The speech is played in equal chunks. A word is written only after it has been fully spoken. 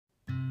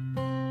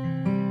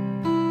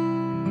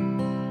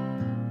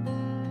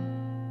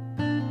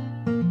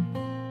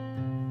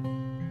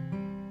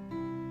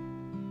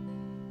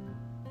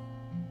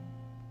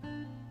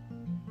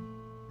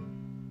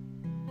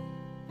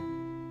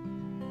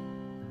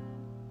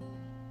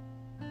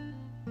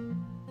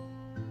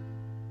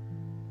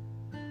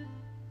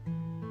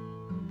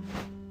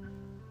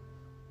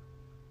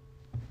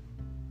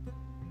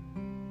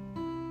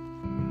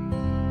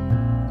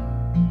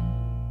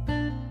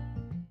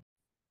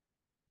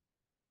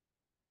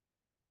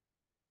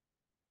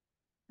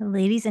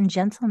Ladies and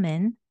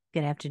gentlemen,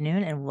 good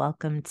afternoon and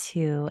welcome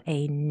to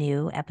a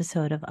new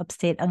episode of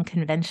Upstate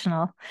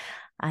Unconventional.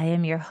 I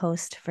am your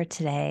host for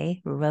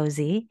today,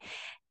 Rosie,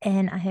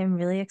 and I am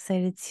really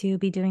excited to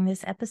be doing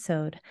this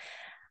episode.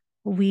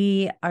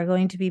 We are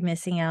going to be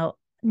missing out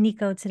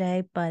Nico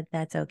today, but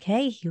that's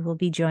okay. He will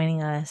be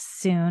joining us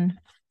soon.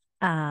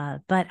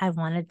 But I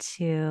wanted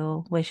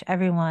to wish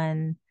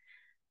everyone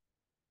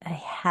a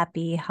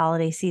happy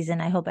holiday season.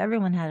 I hope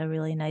everyone had a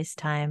really nice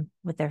time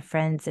with their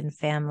friends and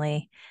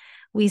family.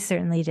 We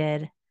certainly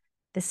did.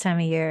 This time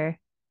of year,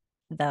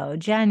 though,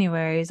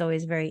 January is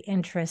always very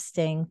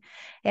interesting.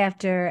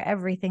 After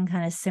everything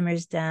kind of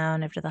simmers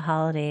down after the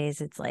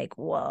holidays, it's like,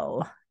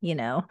 whoa,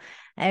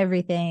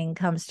 everything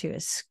comes to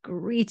a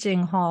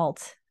screeching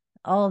halt.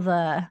 All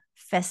the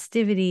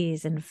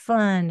festivities and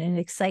fun and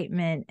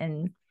excitement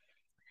and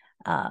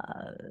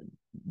uh,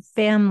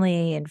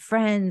 family and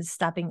friends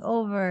stopping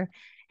over.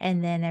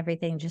 And then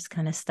everything just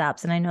kind of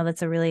stops. And I know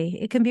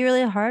it can be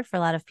really hard for a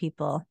lot of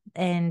people.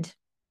 And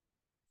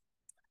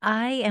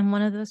I am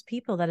one of those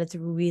people that it's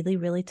really,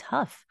 really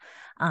tough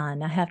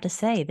on. I have to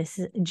say,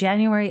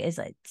 January is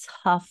a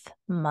tough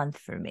month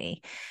for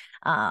me.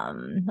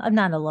 I'm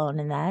not alone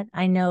in that.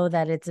 I know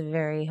that it's a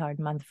very hard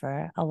month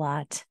for a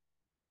lot,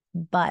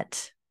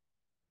 but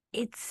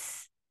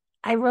it's,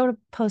 I wrote a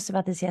post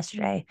about this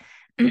yesterday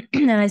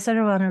and I sort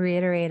of want to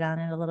reiterate on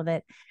it a little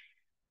bit.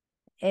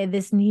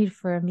 This need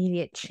for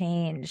immediate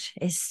change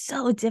is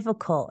so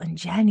difficult in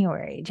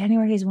January.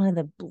 January is one of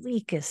the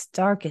bleakest,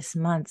 darkest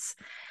months.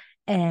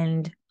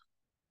 And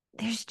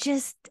there's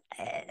just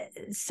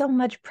so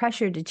much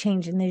pressure to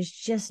change, and there's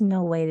just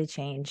no way to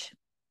change.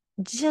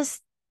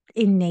 Just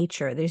in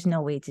nature, there's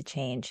no way to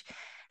change.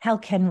 How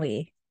can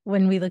we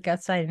when we look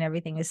outside and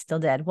everything is still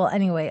dead? Well,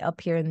 anyway, up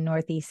here in the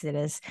Northeast, it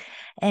is.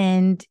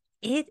 And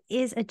it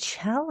is a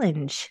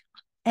challenge.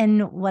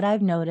 And what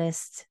I've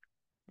noticed,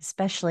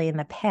 especially in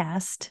the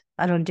past,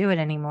 I don't do it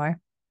anymore,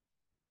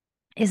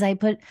 is I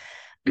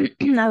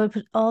would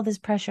put all this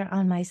pressure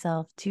on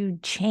myself to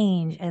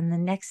change. And the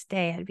next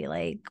day I'd be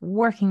like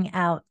working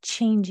out,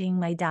 changing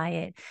my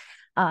diet,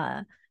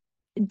 uh,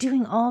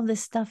 doing all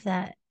this stuff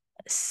that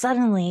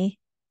suddenly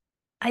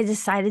I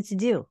decided to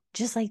do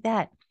just like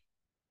that.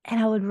 And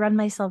I would run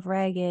myself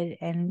ragged.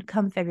 And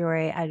come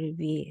February, I would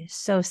be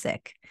so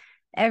sick.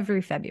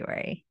 Every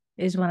February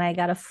is when I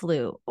got a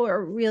flu or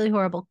a really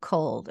horrible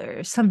cold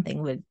or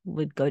something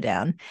would go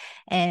down.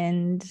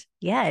 And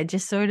yeah, it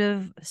just sort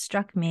of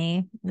struck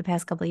me the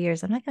past couple of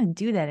years. I'm not going to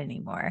do that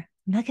anymore.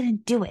 I'm not going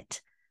to do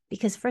it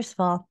because first of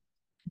all,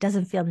 it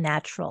doesn't feel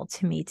natural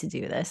to me to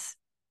do this.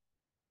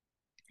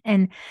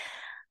 And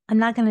I'm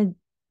not going to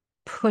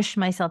push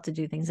myself to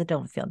do things that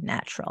don't feel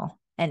natural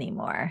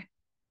anymore.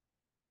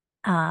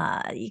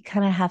 You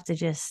kind of have to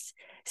just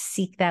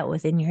seek that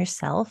within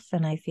yourself.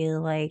 And I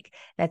feel like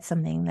that's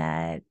something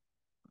that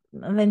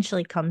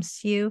eventually comes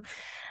to you.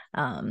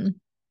 Um,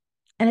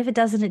 and if it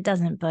doesn't, it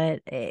doesn't.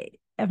 But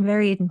I'm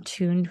very in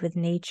tuned with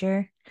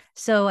nature.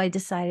 So I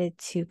decided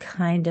to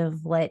kind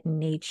of let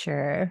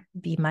nature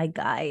be my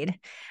guide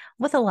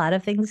with a lot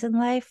of things in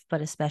life,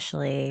 but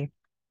especially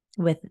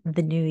with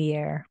the new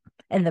year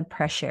and the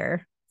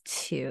pressure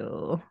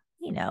to,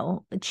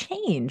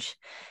 change.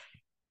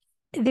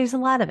 There's a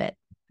lot of it.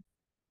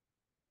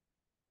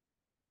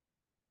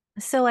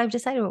 So I've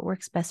decided what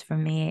works best for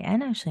me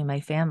and actually my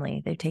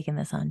family, they've taken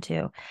this on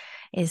too,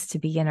 is to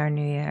begin our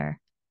new year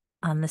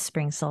on the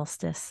spring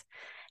solstice.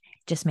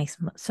 It just makes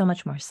so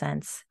much more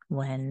sense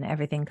when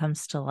everything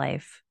comes to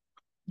life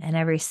and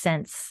every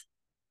sense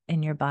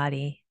in your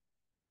body,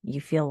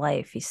 you feel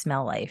life, you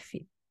smell life,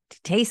 you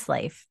taste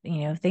life.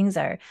 Things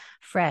are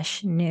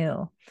fresh,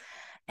 new,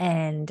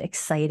 and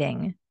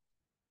exciting.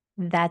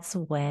 That's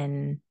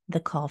when the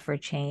call for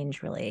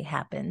change really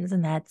happens.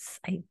 And that's,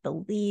 I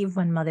believe,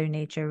 when Mother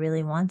Nature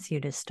really wants you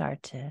to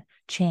start to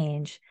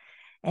change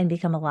and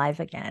become alive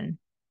again.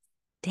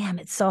 Damn,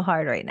 it's so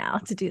hard right now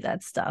to do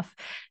that stuff.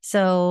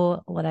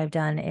 So, what I've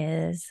done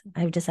is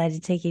I've decided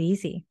to take it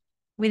easy.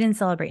 We didn't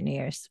celebrate New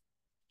Year's.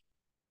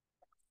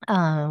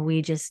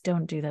 We just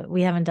don't do that.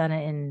 We haven't done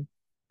it in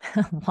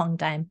a long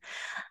time.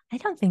 I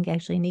don't think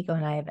actually Nico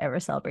and I have ever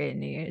celebrated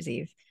New Year's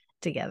Eve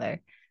together.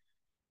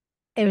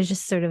 It was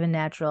just sort of a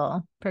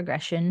natural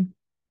progression.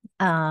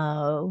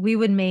 We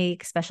would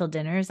make special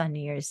dinners on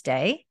New Year's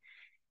Day,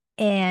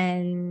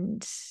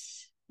 and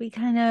we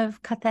kind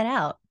of cut that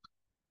out.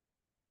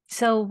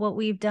 So what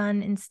we've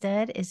done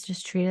instead is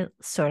just treat it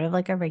sort of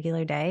like a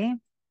regular day,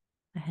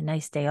 a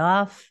nice day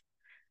off,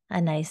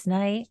 a nice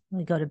night.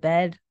 We go to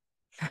bed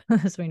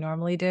as we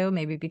normally do,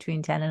 maybe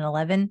between 10 and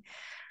 11.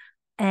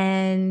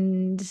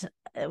 And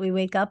we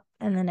wake up,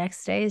 and the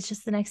next day is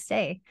just the next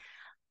day.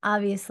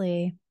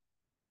 Obviously,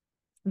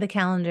 the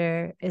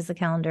calendar is the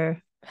calendar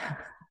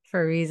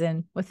for a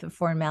reason with the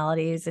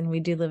formalities, and we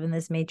do live in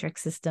this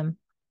matrix system.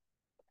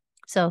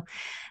 So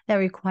that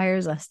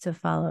requires us to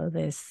follow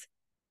this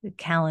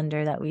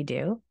calendar that we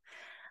do,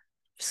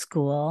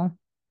 school,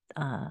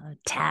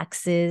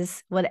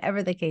 taxes,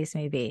 whatever the case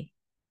may be.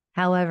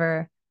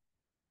 However,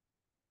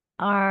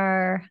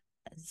 our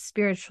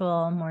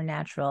spiritual, more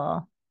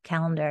natural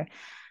calendar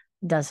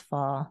does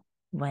fall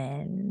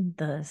when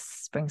the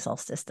spring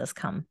solstice does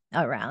come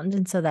around.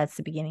 And so that's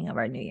the beginning of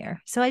our new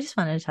year. So I just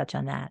wanted to touch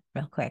on that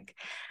real quick.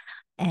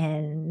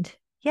 And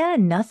yeah,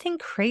 nothing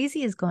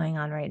crazy is going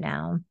on right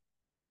now.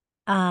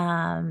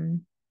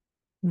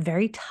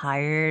 Very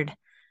tired,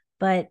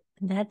 but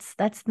that's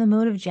the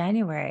mood of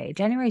January.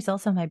 January is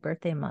also my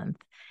birthday month,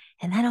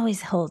 and that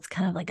always holds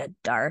kind of like a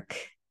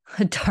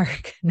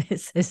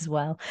darkness as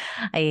well.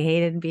 I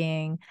hated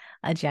being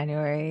a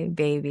January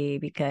baby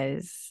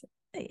because,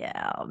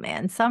 yeah, oh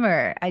man,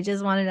 summer. I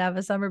just wanted to have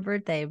a summer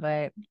birthday,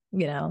 but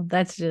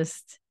that's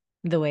just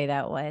the way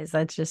that was.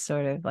 That's just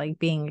sort of like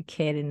being a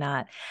kid and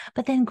not.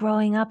 But then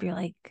growing up, you're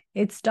like,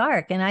 it's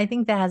dark, and I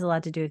think that has a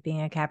lot to do with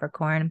being a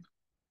Capricorn,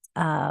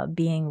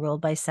 being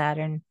ruled by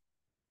Saturn,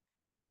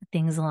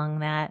 things along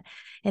that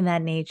in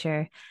that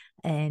nature.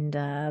 And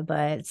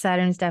but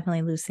Saturn's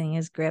definitely loosening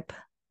his grip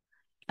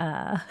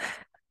uh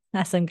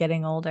as I'm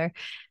getting older,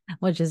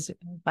 which is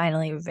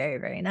finally very,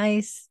 very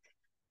nice.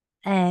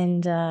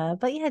 And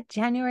but yeah,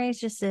 January is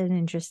just an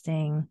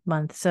interesting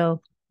month.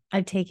 So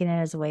I've taken it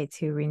as a way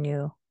to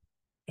renew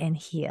and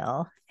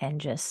heal and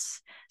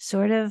just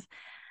sort of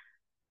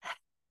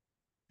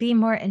be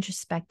more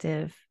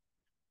introspective,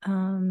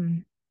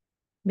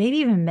 maybe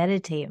even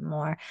meditate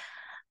more,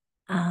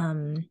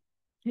 um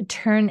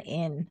turn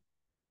in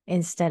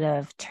instead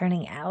of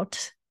turning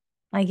out,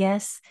 I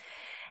guess.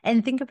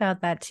 And think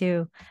about that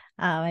too.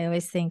 I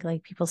always think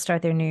like people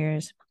start their New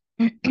Year's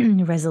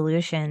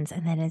resolutions,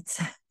 and then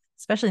it's,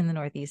 especially in the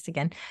Northeast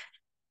again,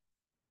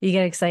 you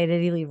get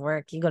excited, you leave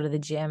work, you go to the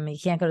gym. You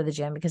can't go to the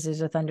gym because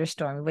there's a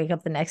thunderstorm. You wake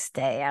up the next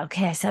day.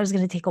 Okay, I said I was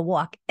going to take a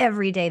walk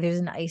every day. There's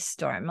an ice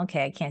storm.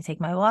 Okay, I can't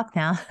take my walk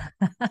now.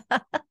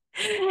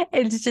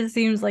 It just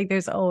seems like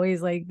there's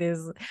always like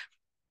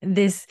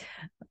this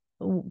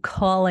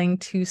calling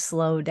to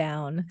slow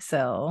down.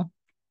 So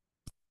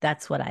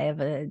that's what I have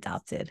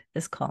adopted,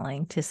 this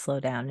calling to slow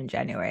down in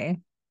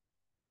January,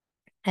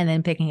 and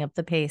then picking up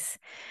the pace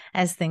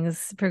as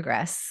things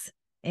progress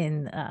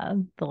in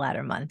the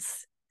latter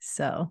months.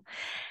 So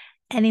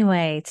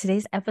anyway,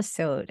 today's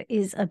episode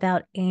is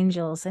about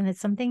angels, and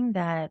it's something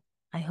that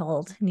I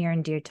hold near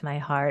and dear to my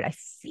heart. I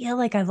feel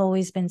like I've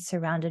always been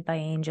surrounded by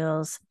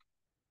angels.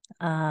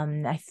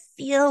 I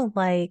feel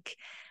like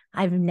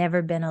I've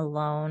never been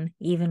alone,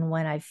 even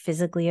when I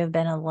physically have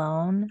been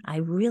alone. I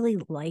really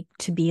like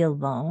to be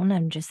alone.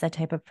 I'm just that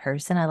type of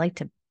person.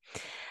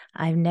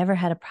 I've never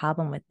had a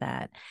problem with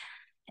that.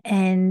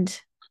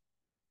 And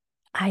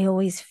I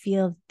always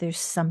feel there's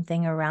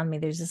something around me.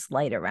 There's this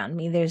light around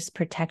me. There's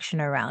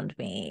protection around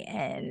me.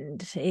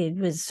 And it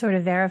was sort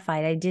of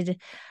verified.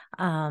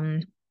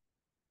 I'm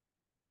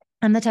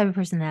the type of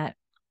person that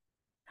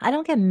I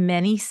don't get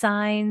many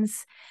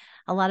signs.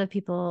 A lot of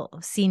people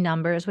see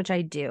numbers, which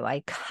I do.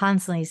 I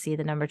constantly see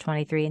the number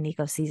 23, and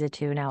Nico sees it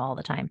too now all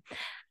the time.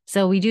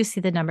 So we do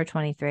see the number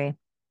 23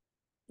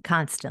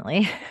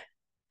 constantly.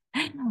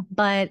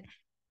 But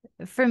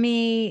for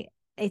me,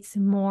 it's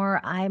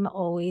more, I'm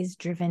always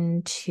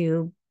driven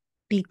to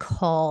be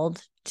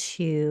called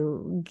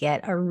to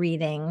get a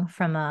reading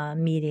from a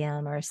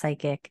medium or a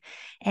psychic.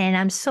 And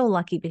I'm so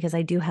lucky because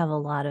I do have a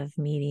lot of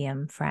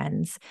medium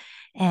friends.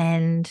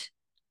 And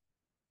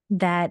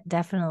that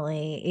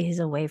definitely is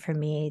a way for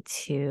me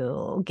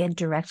to get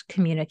direct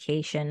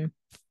communication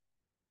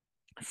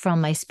from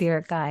my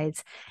spirit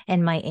guides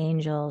and my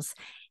angels.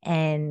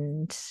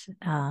 And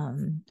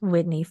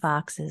Whitney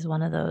Fox is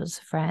one of those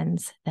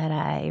friends that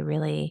I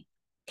really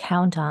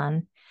count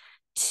on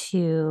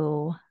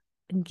to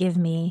give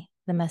me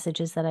the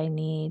messages that I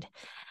need.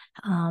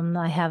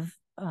 I have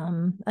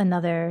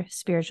another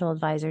spiritual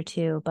advisor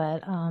too,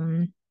 but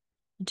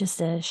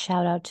just a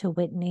shout out to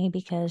Whitney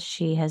because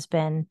she has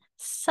been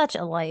such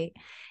a light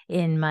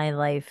in my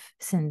life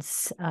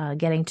since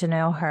getting to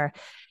know her.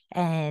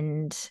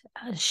 And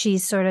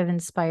she's sort of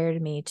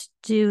inspired me to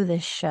do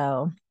this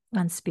show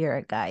on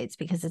spirit guides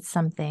because it's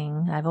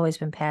something I've always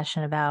been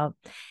passionate about.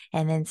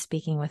 And then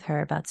speaking with her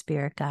about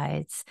spirit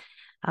guides,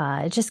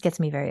 it just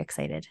gets me very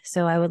excited.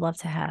 So I would love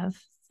to have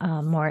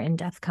a more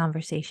in-depth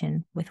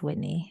conversation with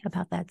Whitney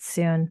about that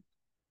soon.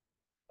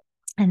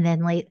 And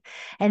then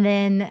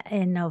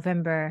in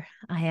November,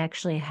 I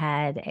actually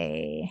had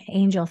a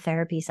angel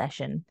therapy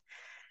session,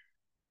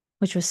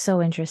 which was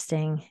so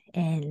interesting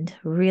and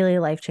really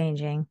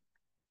life-changing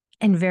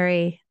and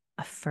very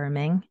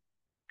affirming.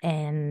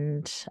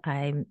 And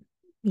I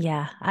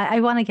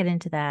want to get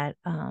into that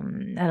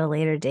at a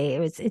later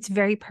date. It's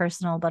very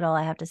personal, but all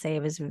I have to say,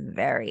 it was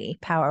very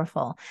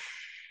powerful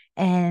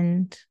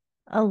and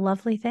a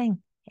lovely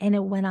thing. And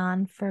it went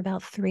on for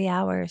about 3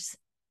 hours.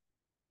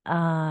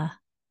 And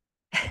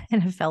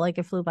it felt like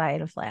it flew by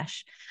in a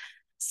flash.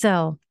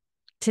 So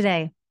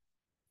today,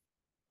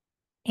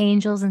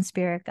 angels and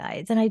spirit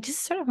guides. And I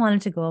just sort of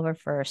wanted to go over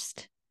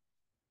first,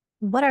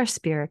 what are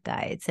spirit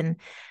guides and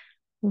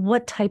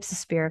what types of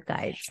spirit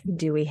guides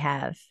do we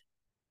have?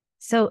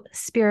 So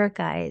spirit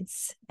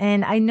guides,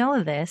 and I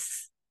know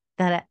this,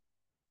 that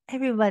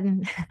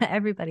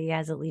everybody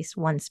has at least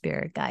one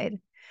spirit guide.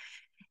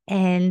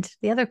 And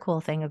the other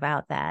cool thing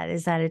about that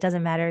is that it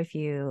doesn't matter if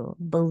you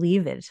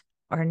believe it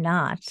or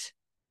not,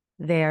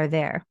 they are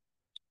there.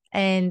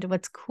 And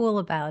what's cool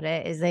about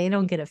it is they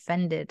don't get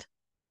offended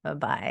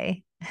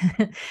by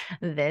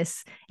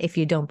this if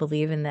you don't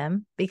believe in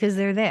them, because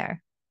they're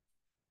there.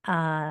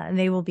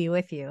 They will be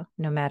with you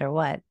no matter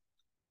what.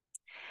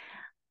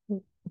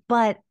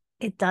 But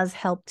it does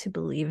help to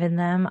believe in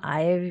them.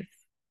 I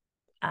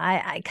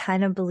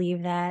kind of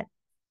believe that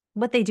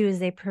what they do is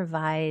they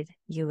provide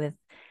you with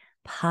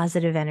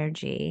positive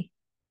energy.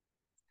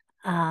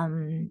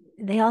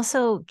 They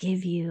also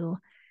give you,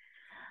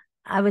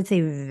 I would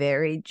say,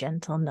 very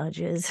gentle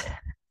nudges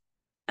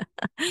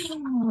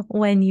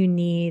when you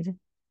need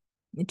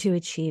to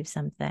achieve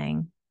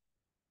something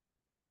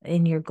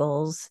in your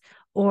goals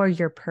or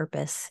your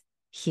purpose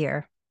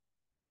here.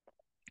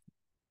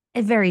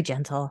 Very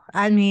gentle.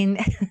 I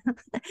mean,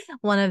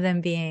 one of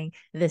them being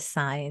the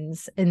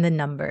signs and the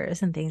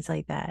numbers and things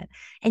like that.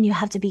 And you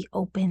have to be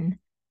open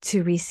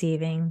to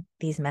receiving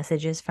these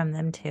messages from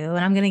them too. And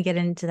I'm going to get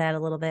into that a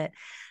little bit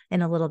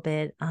in a little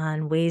bit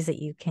on ways that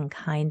you can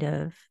kind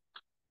of,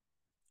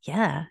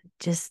 yeah,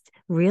 just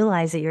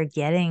realize that you're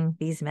getting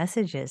these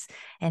messages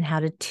and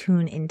how to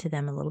tune into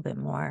them a little bit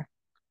more.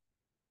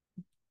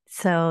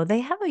 So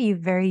they have a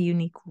very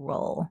unique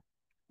role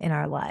in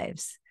our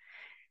lives,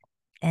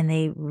 and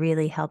they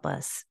really help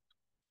us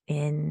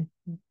in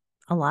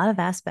a lot of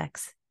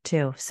aspects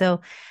too. So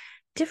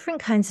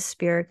different kinds of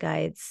spirit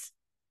guides.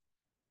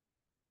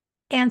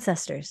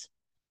 Ancestors.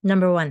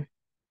 Number one,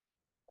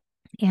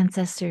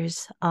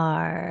 ancestors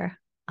are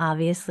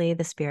obviously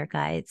the spirit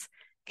guides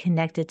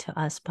connected to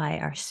us by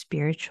our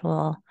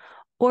spiritual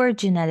or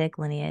genetic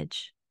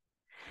lineage.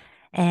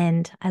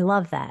 And I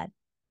love that,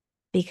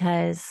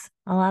 because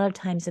a lot of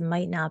times it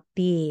might not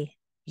be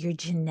your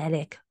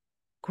genetic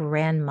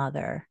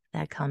grandmother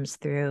that comes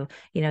through,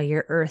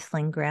 your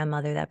earthling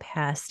grandmother that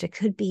passed. It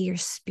could be your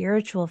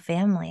spiritual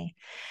family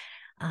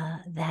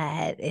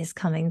that is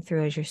coming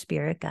through as your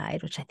spirit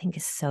guide, which I think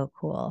is so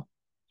cool.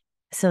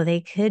 So they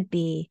could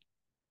be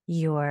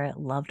your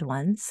loved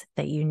ones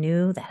that you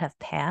knew that have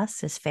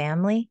passed as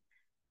family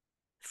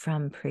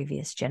from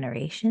previous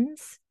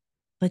generations,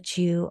 but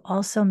you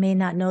also may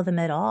not know them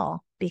at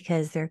all,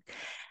 because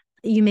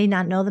you may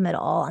not know them at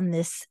all in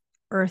this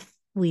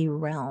earthly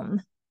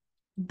realm,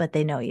 but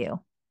they know you.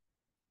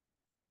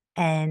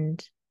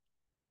 And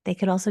they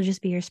could also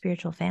just be your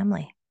spiritual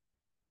family.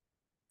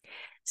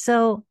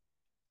 So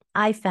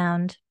I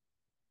found,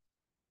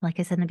 like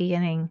I said in the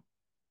beginning,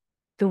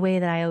 the way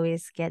that I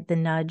always get the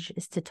nudge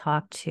is to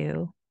talk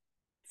to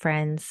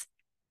friends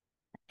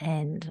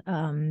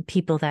and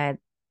people that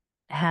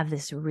have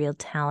this real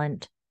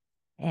talent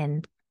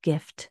and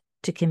gift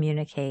to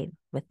communicate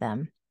with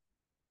them.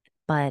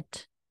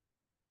 But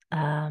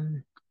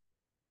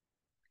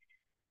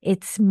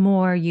it's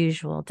more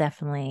usual,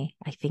 definitely,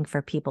 I think,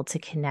 for people to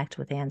connect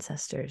with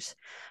ancestors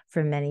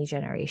from many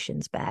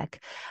generations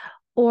back,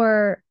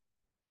 or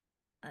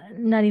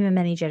not even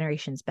many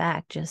generations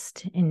back,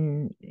 just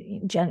in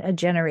a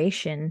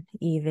generation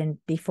even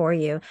before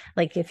you.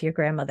 Like if your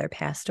grandmother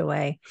passed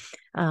away,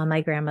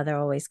 my grandmother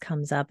always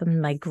comes up,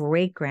 and my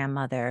great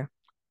grandmother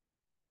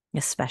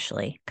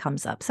especially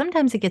comes up.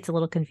 Sometimes it gets a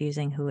little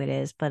confusing who it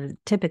is, but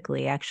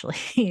typically, actually,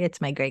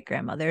 it's my great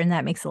grandmother, and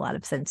that makes a lot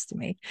of sense to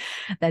me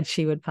that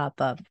she would pop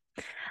up.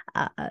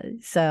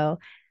 So,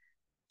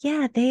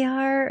 yeah,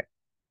 they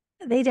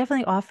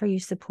definitely offer you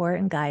support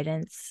and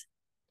guidance.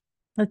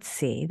 Let's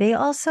see. They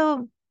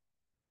also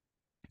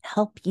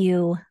help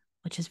you,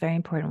 which is very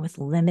important, with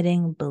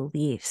limiting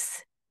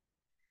beliefs,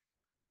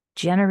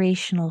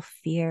 generational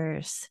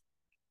fears,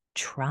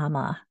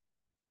 trauma.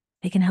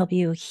 They can help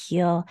you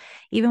heal,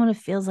 even when it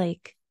feels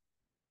like,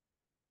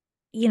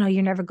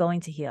 you're never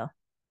going to heal.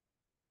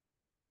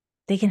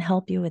 They can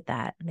help you with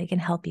that. They can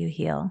help you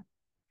heal.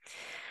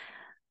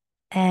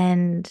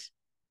 And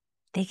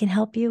they can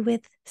help you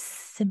with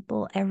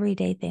simple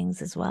everyday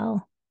things as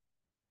well.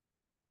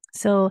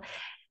 So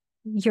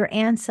your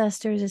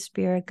ancestors as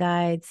spirit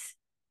guides,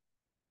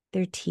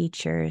 they're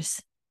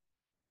teachers.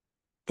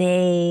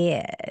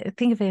 They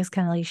think of it as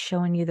kind of like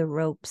showing you the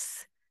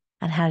ropes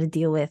on how to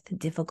deal with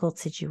difficult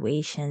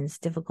situations,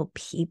 difficult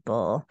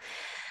people.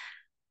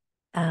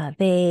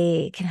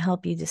 They can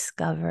help you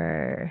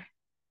discover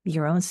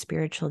your own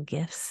spiritual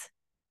gifts.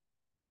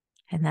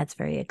 And that's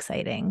very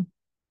exciting.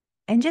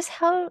 And just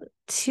how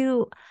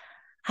to,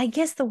 I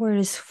guess the word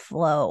is,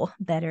 flow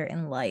better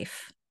in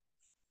life.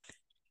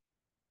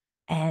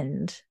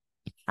 And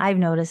I've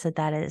noticed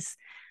that is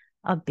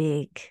a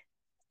big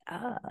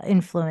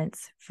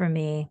influence for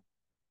me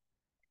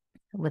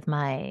with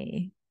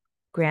my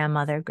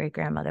grandmother, great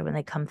grandmother, when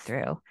they come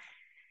through,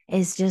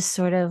 is just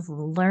sort of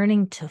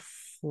learning to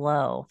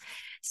flow.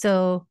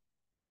 So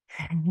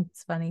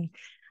it's funny.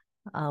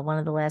 One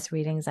of the last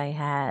readings I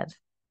had,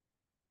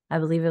 I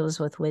believe it was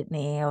with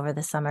Whitney over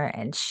the summer,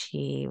 and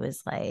she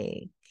was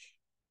like,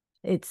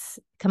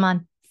 come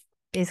on,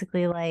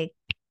 basically like,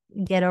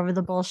 get over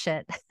the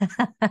bullshit.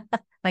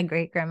 my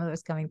great grandmother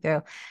was coming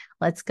through.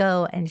 Let's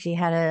go. And she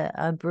had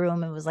a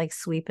broom and was like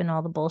sweeping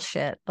all the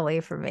bullshit away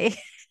from me.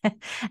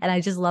 And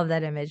I just love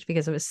that image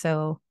because it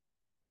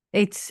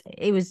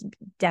was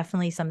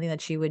definitely something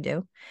that she would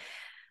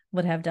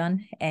have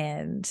done.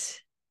 And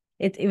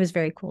it was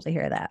very cool to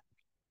hear that.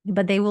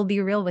 But they will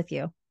be real with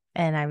you.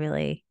 And I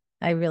really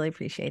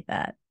appreciate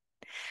that.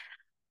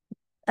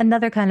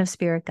 Another kind of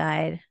spirit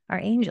guide are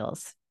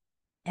angels.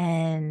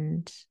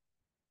 And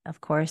of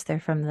course, they're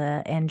from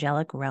the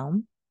angelic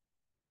realm.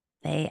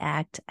 They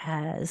act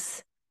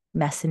as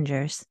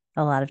messengers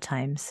a lot of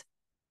times.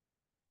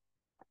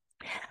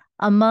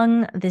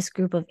 Among this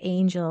group of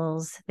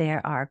angels,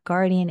 there are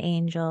guardian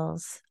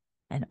angels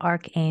and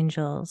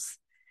archangels.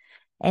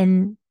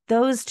 And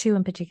those two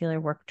in particular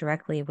work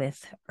directly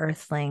with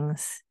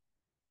earthlings,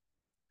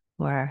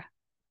 or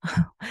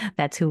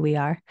that's who we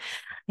are,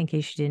 in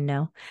case you didn't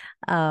know.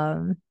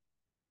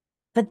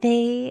 But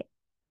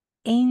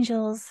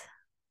angels,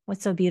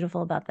 what's so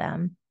beautiful about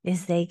them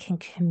is they can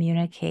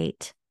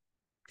communicate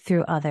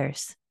through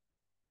others.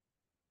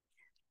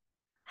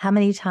 How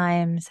many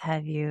times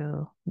have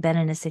you been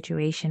in a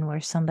situation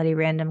where somebody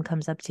random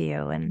comes up to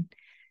you and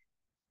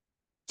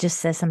just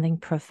says something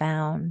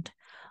profound,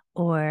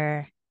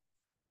 or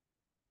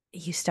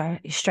you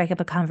strike up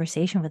a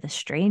conversation with a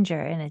stranger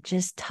and it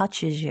just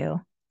touches you?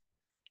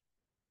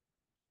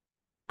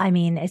 I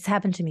mean, it's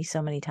happened to me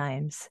so many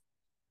times,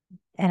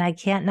 and I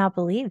can't not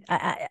believe.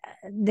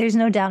 There's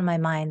no doubt in my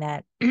mind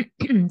that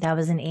that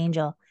was an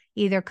angel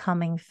either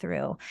coming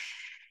through.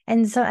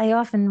 And so I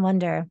often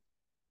wonder,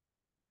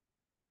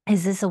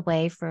 is this a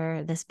way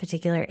for this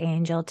particular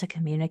angel to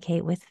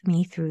communicate with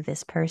me through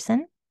this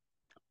person?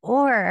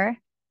 Or,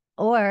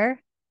 or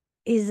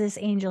is this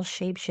angel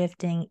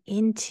shape-shifting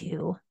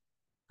into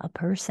a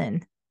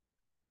person?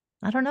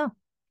 I don't know.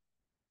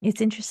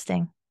 It's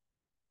interesting.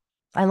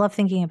 I love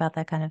thinking about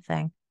that kind of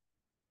thing.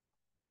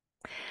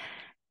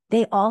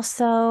 They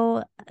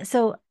also,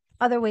 so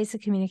other ways to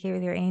communicate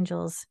with your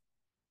angels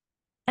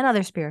and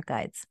other spirit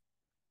guides.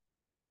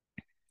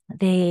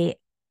 They,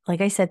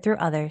 like I said, through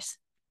others,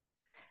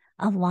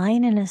 a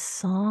line in a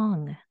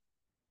song.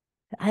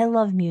 I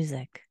love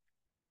music.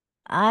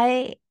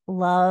 I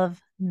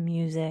love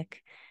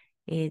music.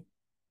 It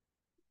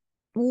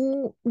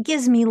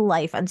gives me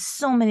life on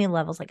so many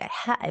levels. Like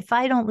if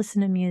I don't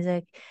listen to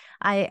music,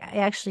 I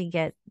actually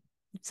get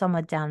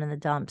somewhat down in the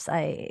dumps.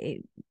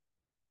 It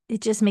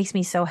just makes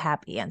me so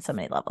happy on so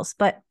many levels.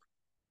 But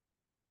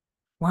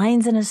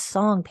lines in a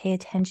song, pay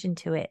attention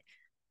to it.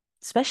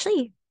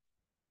 Especially,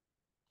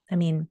 I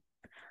mean,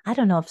 I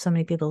don't know if so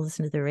many people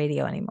listen to the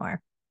radio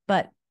anymore,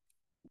 but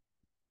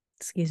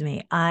excuse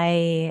me,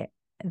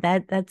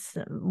 that's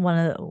one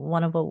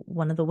of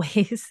the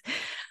ways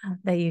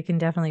that you can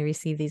definitely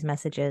receive these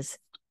messages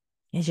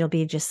is you'll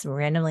be just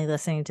randomly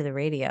listening to the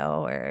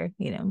radio, or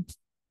and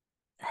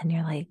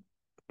you're like,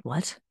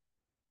 what?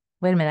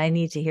 Wait a minute, I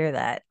need to hear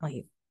that.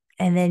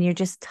 And then you're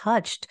just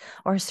touched,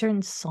 or a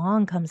certain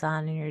song comes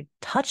on and you're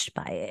touched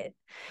by it.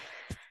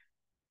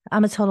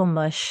 I'm a total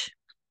mush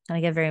and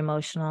I get very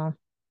emotional,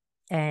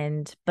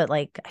 but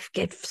like I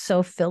get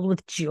so filled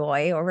with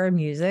joy over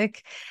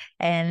music,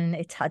 and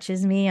it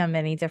touches me on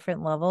many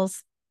different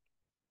levels.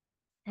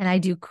 And I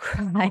do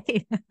cry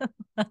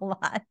a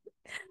lot.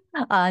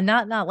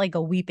 Not like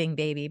a weeping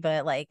baby,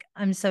 but like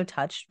I'm so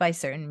touched by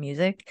certain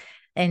music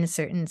and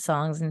certain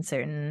songs and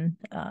certain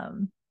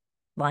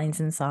lines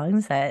and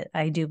songs that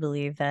I do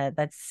believe that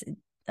that's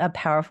a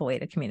powerful way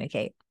to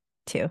communicate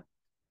too.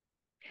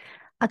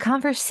 A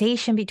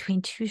conversation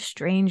between two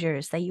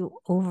strangers that you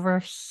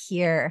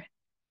overhear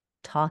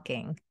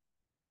talking.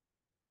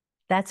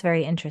 That's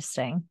very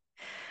interesting.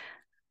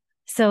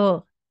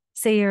 So,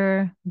 say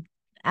you're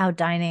out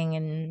dining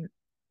and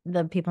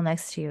the people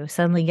next to you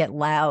suddenly get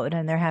loud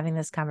and they're having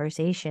this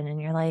conversation,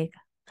 and you're like, oh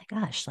my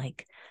gosh,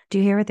 like, do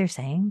you hear what they're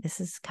saying? This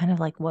is kind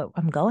of like what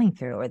I'm going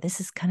through, or this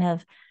is kind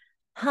of,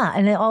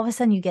 And then all of a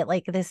sudden you get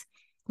like this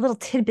little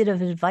tidbit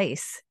of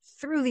advice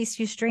through these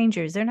two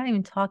strangers. They're not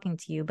even talking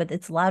to you, but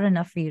it's loud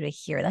enough for you to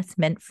hear. That's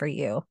meant for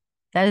you.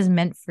 That is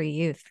meant for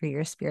you through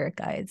your spirit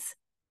guides.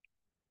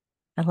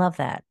 I love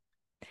that.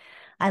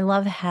 I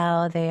love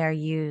how they are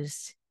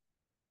used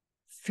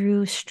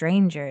through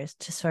strangers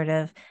to sort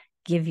of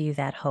give you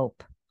that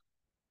hope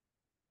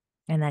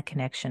and that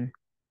connection.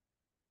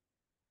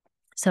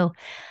 So,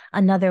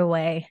 another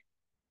way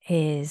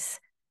is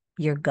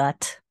your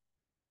gut.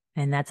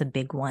 And that's a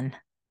big one,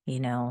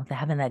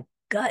 having that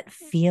gut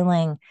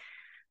feeling.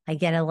 I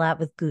get a lot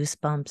with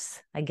goosebumps.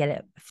 I get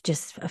it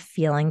just a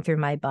feeling through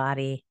my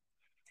body.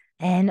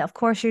 And of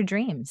course, your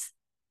dreams.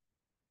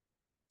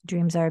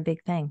 Dreams are a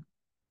big thing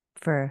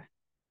for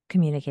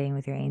communicating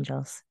with your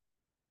angels.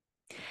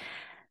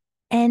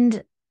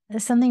 And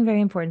something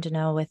very important to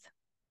know with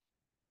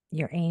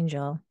your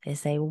angel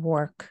is they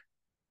work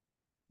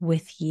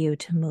with you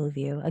to move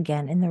you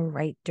again in the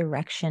right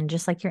direction,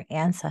 just like your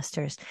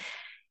ancestors,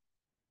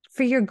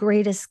 for your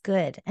greatest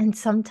good. And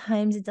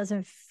sometimes it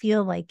doesn't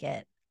feel like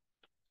it.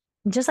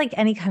 Just like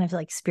any kind of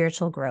like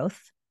spiritual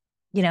growth,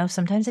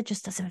 Sometimes it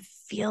just doesn't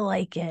feel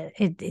like it.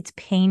 It's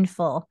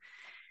painful.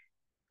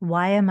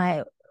 Why am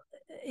I?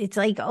 It's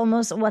like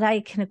almost what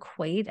I can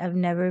equate. I've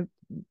never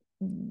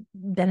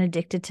been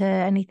addicted to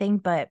anything,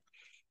 but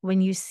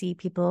when you see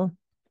people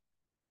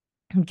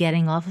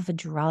getting off of a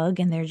drug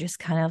and they're just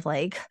kind of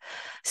like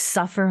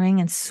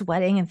suffering and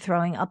sweating and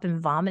throwing up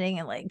and vomiting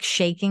and like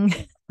shaking,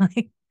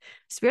 like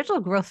spiritual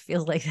growth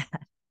feels like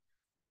that.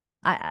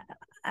 I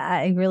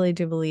I really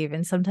do believe,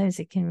 and sometimes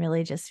it can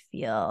really just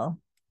feel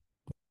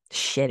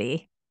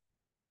shitty,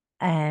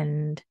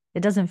 and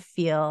it doesn't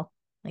feel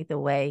like the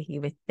way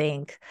you would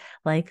think,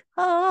 like,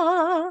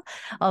 all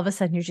of a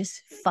sudden you're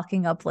just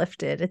fucking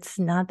uplifted. It's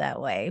not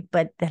that way.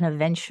 But then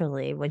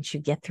eventually, once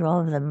you get through all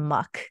of the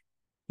muck,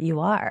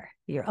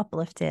 you're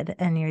uplifted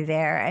and you're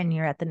there and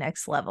you're at the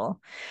next level.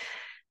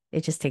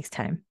 It just takes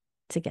time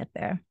to get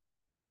there.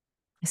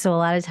 So a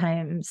lot of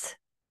times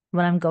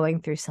when I'm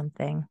going through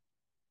something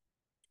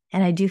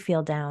and I do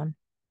feel down,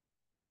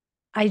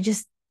 I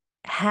just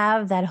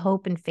have that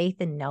hope and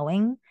faith in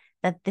knowing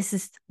that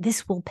this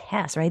will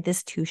pass, right?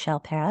 This too shall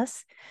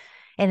pass.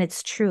 And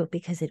it's true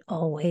because it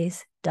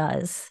always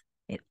does.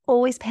 It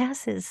always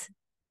passes.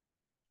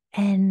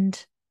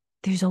 And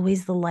there's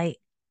always the light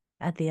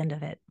at the end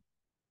of it.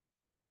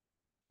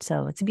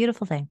 So it's a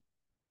beautiful thing.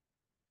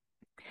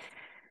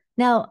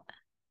 Now,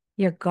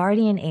 your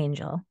guardian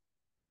angel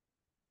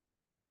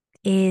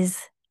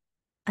is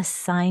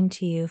assigned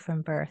to you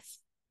from birth.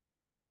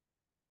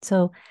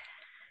 So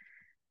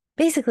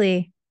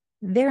basically,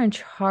 they're in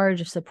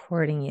charge of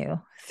supporting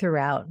you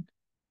throughout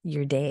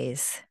your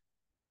days.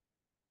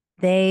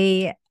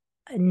 They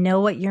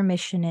know what your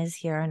mission is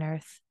here on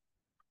earth.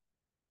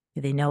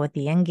 They know what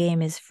the end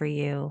game is for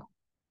you.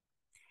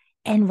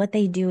 And what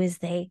they do is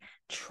they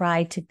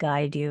try to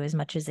guide you as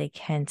much as they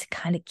can to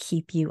kind of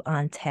keep you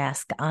on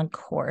task, on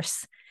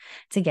course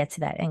to get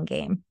to that end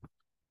game.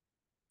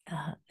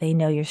 They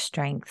know your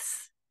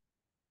strengths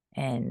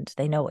and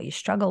they know what you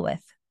struggle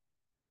with.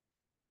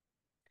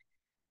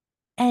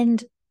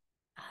 And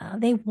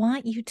they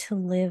want you to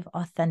live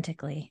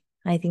authentically.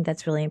 I think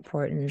that's really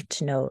important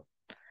to note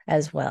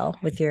as well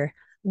with your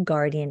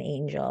guardian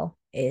angel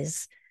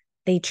is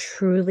they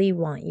truly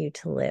want you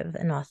to live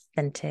an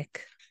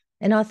authentic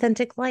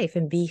life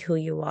and be who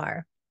you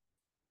are.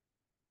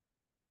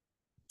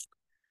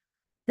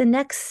 The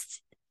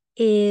next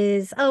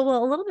is, a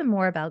little bit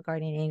more about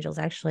guardian angels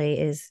actually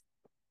is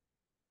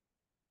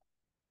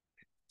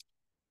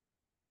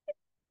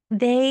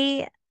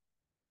they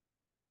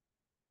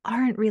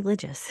aren't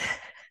religious.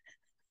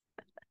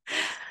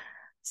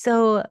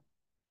 So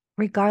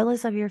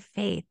regardless of your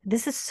faith,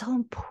 this is so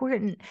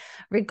important.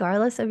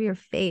 Regardless of your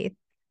faith,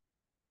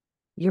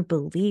 your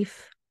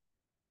belief,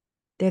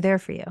 they're there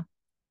for you.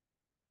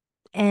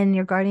 And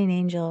your guardian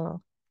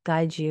angel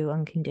guides you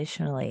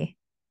unconditionally.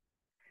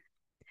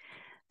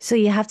 So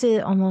you have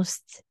to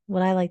almost,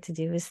 what I like to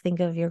do is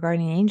think of your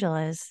guardian angel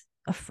as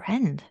a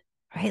friend,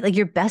 right? Like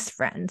your best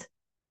friend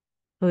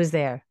who is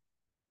there.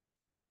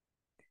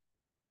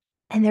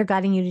 And they're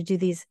guiding you to do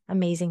these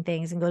amazing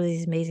things and go to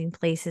these amazing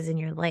places in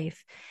your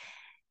life.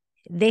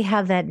 They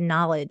have that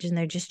knowledge and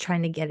they're just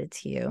trying to get it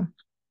to you.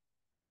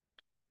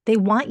 They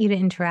want you to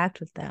interact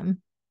with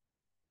them,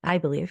 I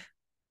believe.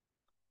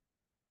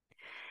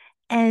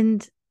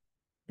 And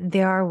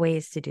there are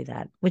ways to do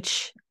that,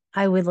 which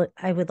I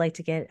would like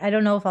to get. I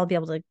don't know if I'll be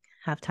able to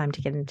have time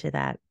to get into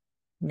that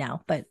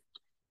now, but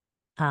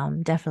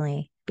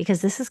definitely because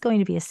this is going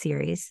to be a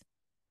series.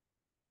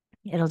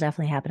 It'll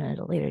definitely happen at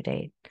a later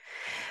date.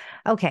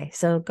 Okay,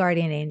 so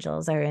guardian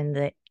angels are in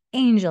the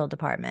angel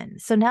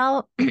department. So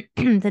now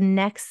the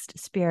next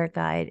spirit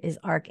guide is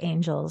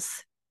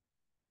archangels,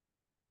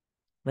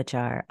 which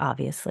are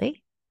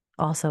obviously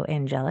also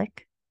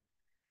angelic.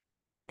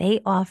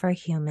 They offer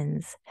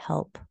humans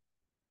help.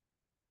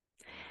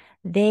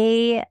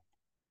 They're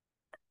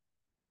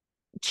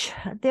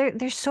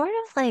sort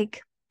of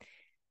like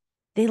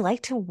they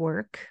like to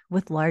work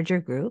with larger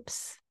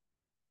groups.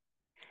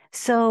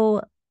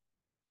 So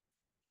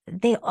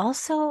they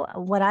also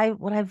what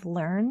I've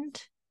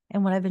learned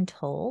and what I've been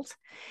told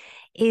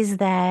is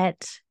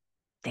that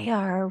they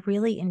are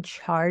really in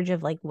charge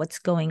of like what's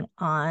going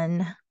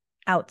on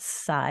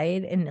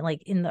outside and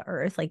like in the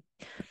earth. Like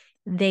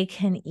they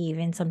can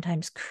even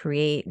sometimes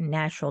create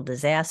natural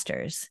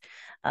disasters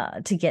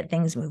to get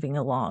things moving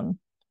along.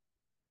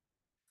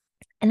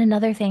 And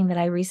another thing that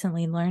I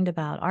recently learned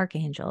about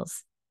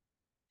archangels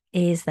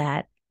is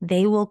that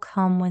they will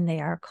come when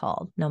they are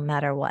called, no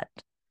matter what.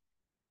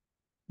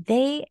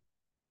 They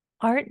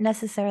aren't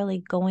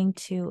necessarily going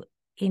to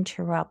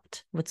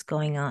interrupt what's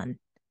going on.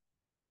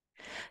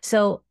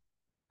 So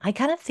I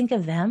kind of think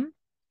of them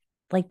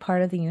like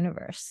part of the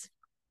universe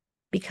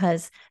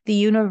because the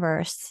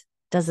universe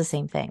does the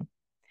same thing.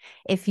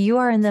 If you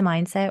are in the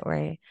mindset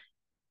where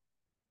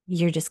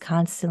you're just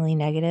constantly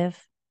negative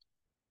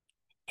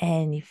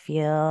and you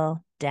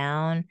feel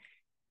down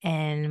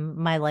and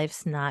my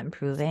life's not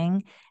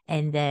improving,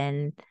 and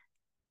then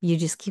you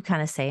just keep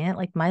kind of saying it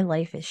like, my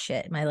life is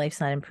shit, my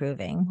life's not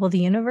improving. Well, the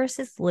universe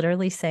is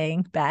literally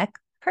saying back,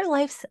 her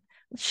life's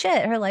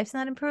shit, her life's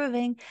not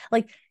improving.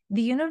 Like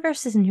the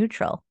universe is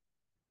neutral.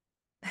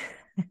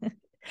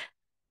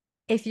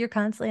 If you're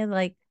constantly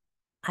like,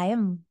 I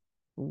am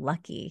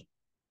lucky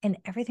and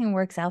everything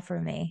works out for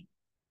me,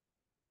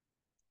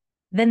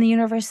 then the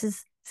universe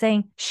is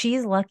saying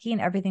she's lucky and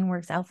everything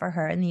works out for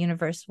her, and the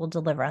universe will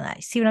deliver on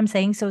that. See what I'm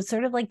saying? So it's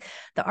sort of like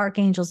the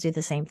archangels do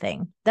the same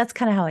thing. That's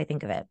kind of how I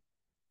think of it.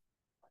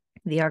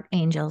 The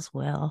archangels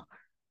will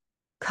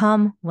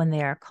come when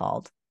they are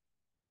called.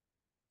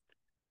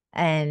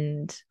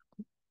 And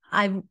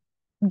I'm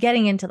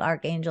getting into the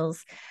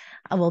archangels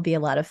will be a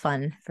lot of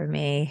fun for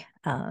me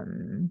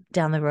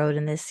down the road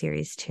in this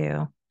series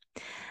too.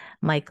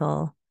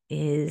 Michael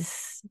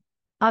is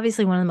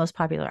obviously one of the most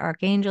popular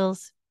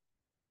archangels,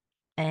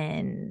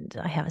 and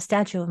I have a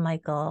statue of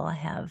Michael. I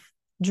have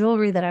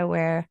jewelry that I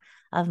wear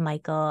of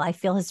Michael. I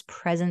feel his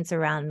presence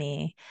around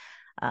me.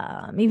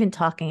 Even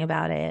talking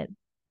about it,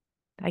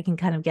 I can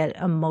kind of get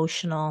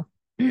emotional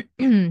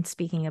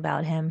speaking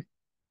about him.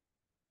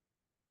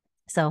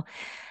 So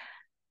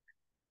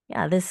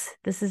yeah, this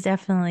is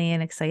definitely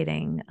an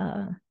exciting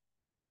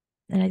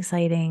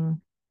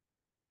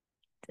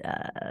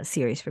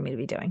series for me to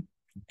be doing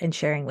and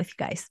sharing with you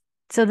guys.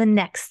 So on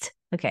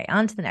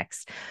to the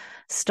next,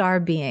 star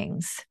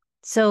beings.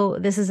 So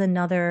this is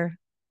another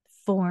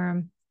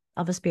form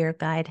of a spirit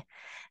guide.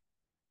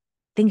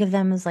 Think of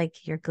them as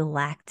like your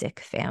galactic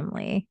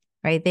family,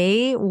 right?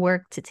 They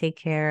work to take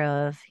care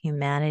of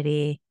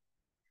humanity,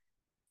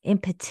 in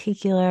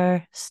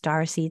particular,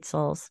 star seed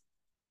souls.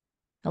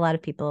 A lot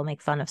of people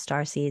make fun of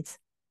star seeds,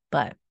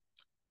 but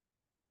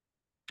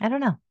I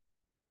don't know.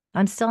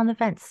 I'm still on the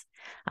fence.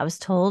 I was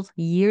told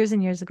years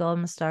and years ago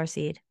I'm a star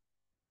seed.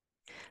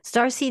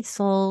 Star seed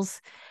souls,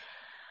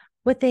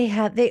 what they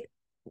have,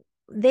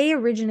 they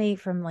originate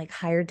from like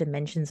higher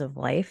dimensions of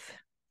life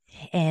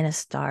and a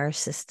star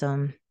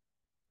system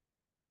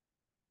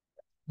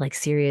like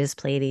Sirius,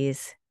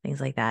 Pleiades,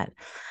 things like that.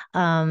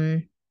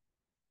 Um,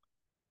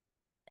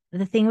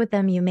 the thing with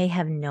them, you may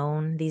have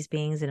known these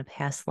beings in a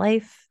past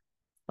life,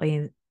 or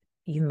you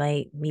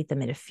might meet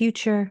them in a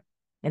future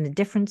in a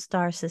different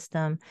star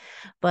system,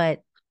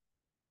 but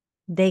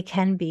they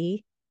can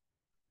be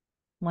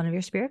one of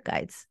your spirit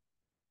guides.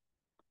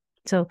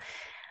 So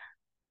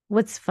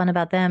what's fun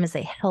about them is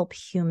they help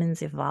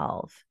humans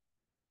evolve.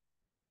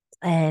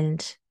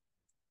 And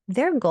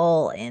their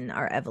goal in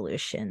our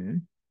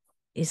evolution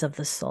is of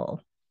the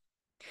soul.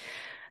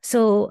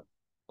 So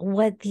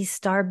what these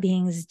star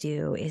beings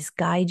do is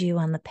guide you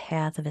on the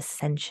path of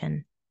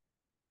ascension.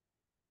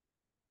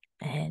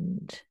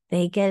 And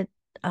they get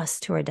us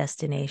to our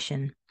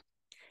destination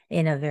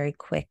in a very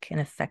quick and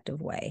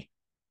effective way.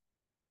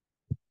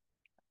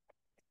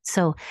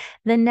 So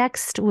the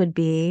next would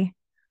be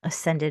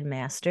ascended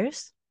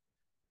masters.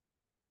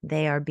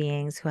 They are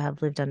beings who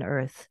have lived on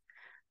earth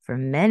for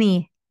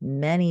many,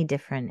 many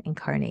different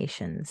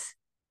incarnations.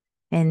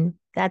 And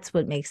that's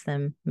what makes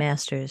them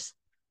masters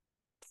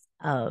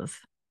of,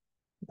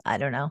 I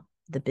don't know,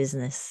 the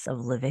business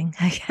of living,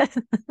 I guess.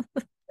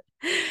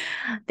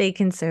 They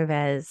can serve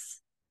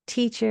as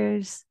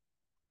teachers.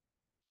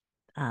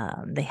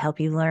 They help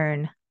you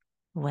learn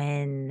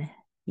when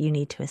you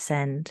need to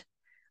ascend,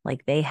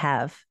 like they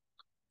have.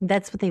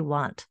 That's what they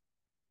want.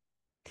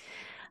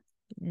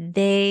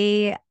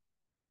 They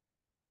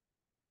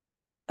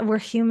were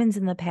humans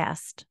in the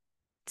past,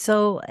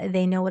 so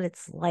they know what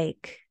it's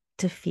like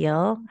to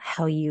feel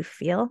how you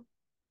feel.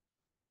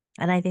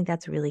 And I think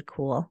that's really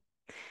cool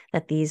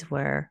that these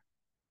were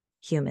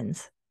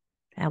humans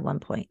at one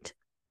point.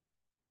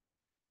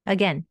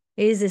 Again,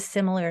 is this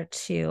similar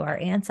to our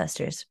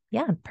ancestors?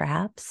 Yeah,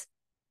 perhaps.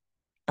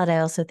 But I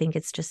also think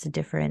it's just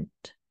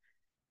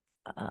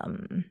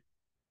um,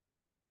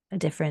 a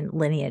different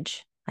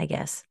lineage, I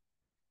guess.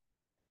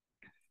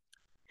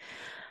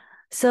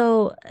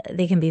 So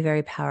they can be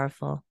very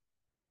powerful.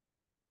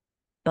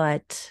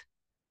 But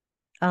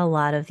a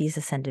lot of these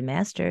ascended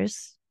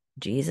masters,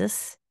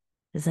 Jesus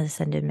is an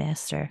ascended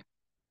master.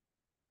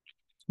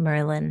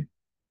 Merlin,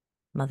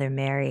 Mother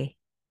Mary,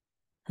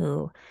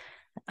 who,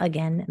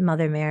 again,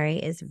 Mother Mary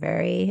is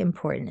very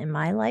important in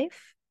my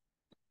life.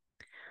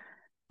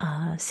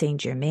 Saint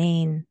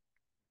Germain,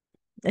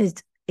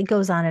 it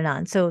goes on and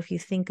on. So if you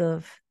think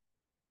of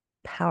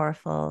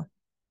powerful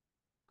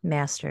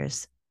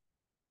masters,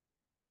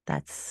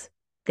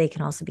 they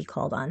can also be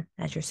called on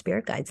as your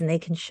spirit guides, and they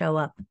can show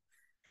up.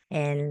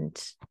 And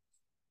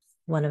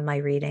one of my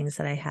readings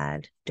that I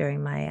had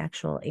during my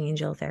actual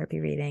angel therapy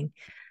reading,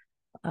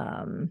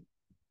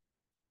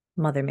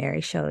 Mother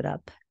Mary showed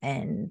up,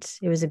 and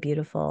it was a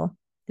beautiful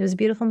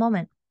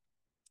moment.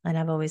 And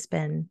I've always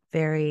been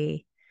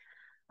very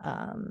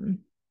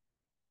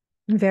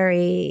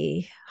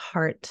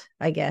heart,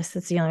 I guess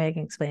that's the only way I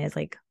can explain it, is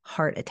like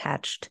heart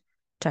attached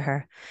to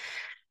her.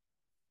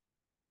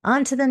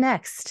 On to the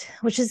next,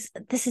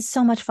 this is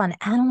so much fun,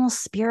 animal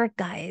spirit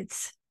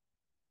guides.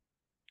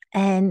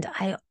 And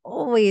I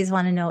always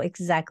want to know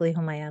exactly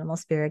who my animal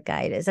spirit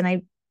guide is. And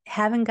I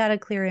haven't got a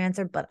clear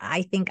answer, but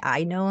I think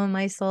I know in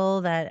my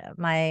soul that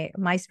my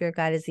spirit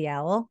guide is the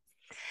owl.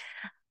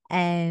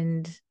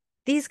 And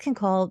These can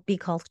be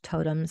called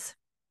totems,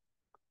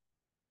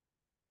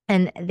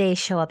 and they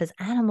show up as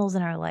animals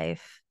in our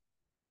life,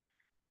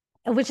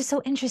 which is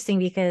so interesting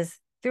because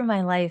through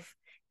my life,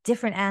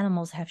 different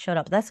animals have showed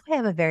up. That's why I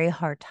have a very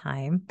hard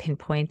time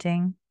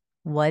pinpointing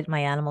what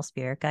my animal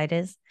spirit guide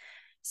is.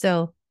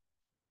 So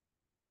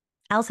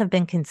owls have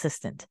been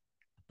consistent,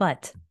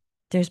 but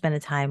there's been a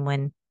time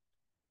when,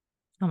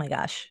 oh my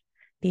gosh,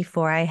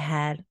 before I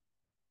had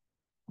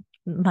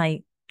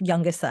my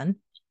youngest son,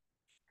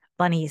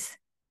 bunnies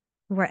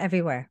were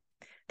everywhere.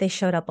 They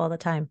showed up all the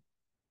time.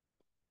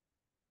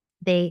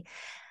 They,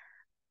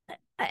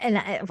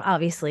 and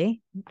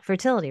obviously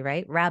fertility,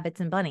 right? Rabbits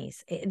and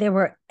bunnies. They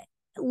were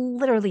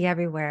literally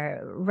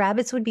everywhere.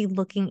 Rabbits would be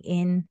looking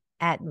in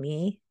at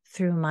me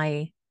through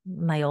my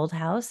old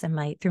house and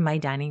my through my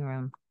dining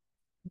room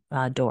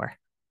door,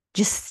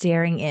 just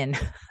staring in.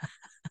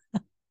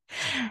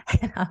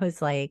 And I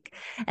was like,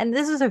 and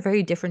this was a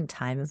very different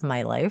time of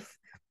my life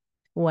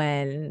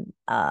when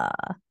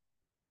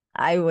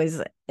I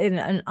was in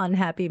an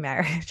unhappy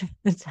marriage at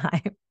the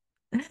time.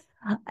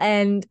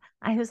 And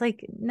I was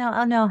like, no,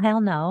 oh no, hell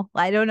no.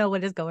 I don't know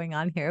what is going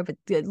on here, but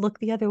look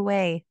the other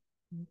way.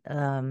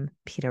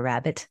 Peter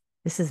Rabbit,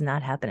 this is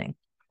not happening.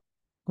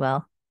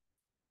 Well,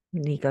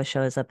 Nico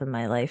shows up in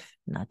my life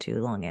not too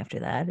long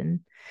after that,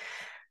 and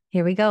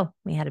here we go.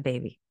 We had a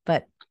baby.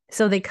 But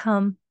so they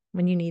come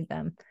when you need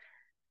them.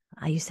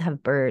 I used to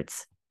have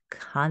birds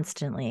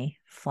constantly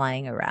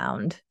flying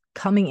around,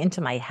 coming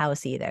into my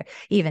house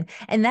even.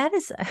 And that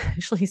is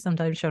actually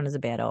sometimes shown as a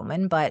bad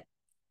omen, but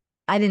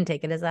I didn't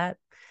take it as that.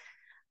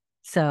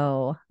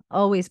 So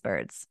always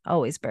birds,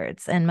 always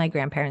birds. And my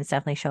grandparents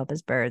definitely show up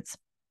as birds.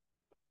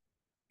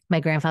 My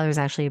grandfather was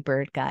actually a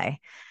bird guy.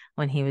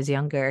 When he was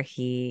younger,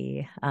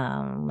 he,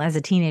 as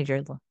a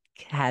teenager,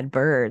 had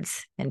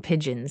birds and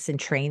pigeons and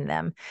trained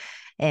them.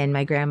 And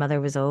my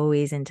grandmother was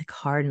always into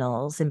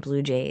cardinals and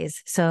blue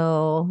jays.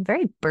 So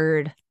very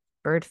bird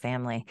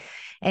family.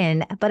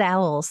 But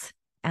owls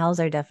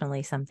are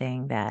definitely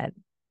something that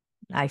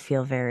I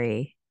feel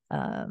very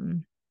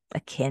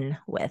akin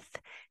with.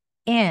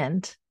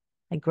 And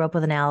I grew up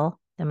with an owl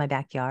in my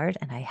backyard,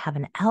 and I have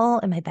an owl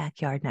in my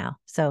backyard now.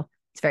 So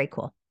it's very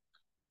cool.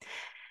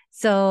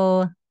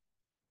 So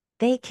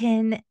they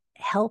can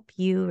help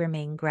you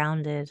remain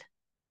grounded,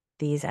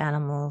 these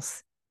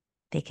animals.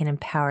 They can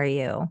empower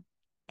you.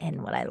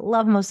 And what I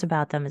love most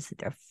about them is that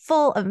they're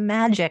full of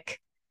magic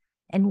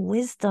and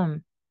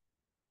wisdom.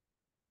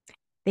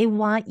 They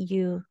want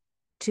you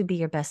to be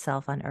your best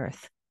self on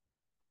earth,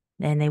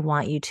 and they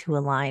want you to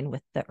align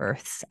with the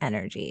earth's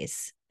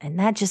energies. And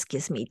that just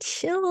gives me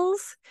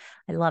chills.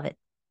 I love it.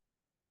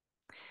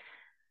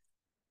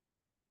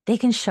 They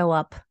can show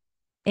up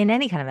in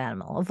any kind of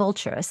animal, a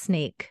vulture, a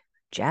snake,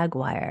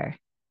 jaguar.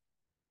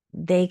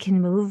 They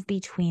can move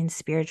between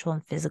spiritual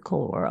and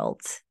physical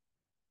worlds.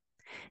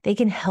 They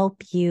can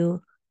help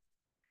you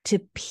to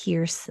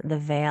pierce the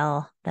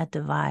veil that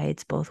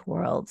divides both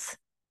worlds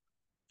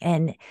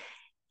and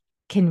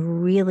can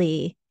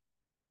really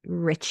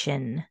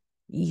richen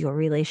your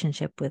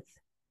relationship with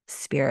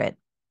spirit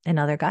and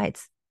other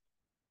guides.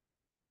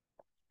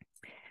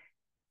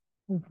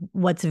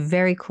 What's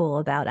very cool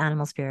about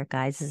animal spirit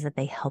guides is that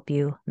they help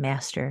you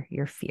master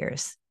your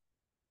fears,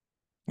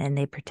 and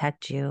they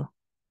protect you.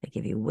 They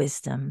give you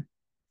wisdom,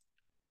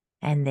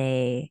 and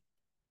they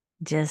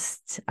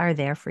just are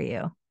there for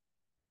you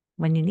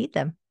when you need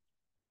them.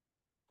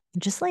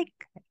 Just like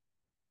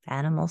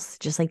animals,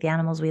 just like the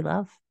animals we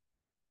love,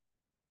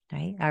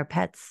 right? Our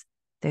pets,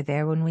 they're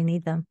there when we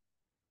need them.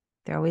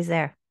 They're always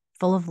there,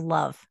 full of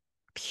love,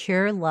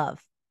 pure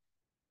love.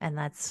 And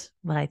that's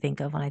what I think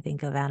of when I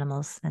think of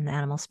animals and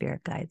animal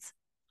spirit guides.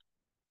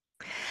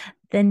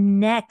 The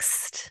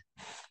next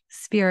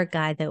spirit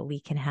guide that we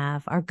can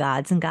have are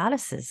gods and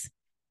goddesses,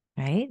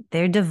 right?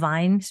 They're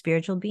divine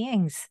spiritual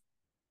beings.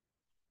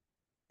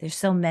 There's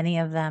so many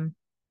of them.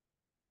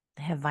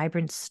 They have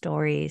vibrant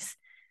stories.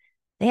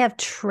 They have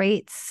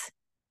traits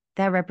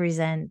that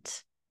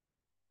represent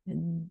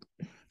the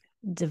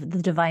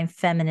divine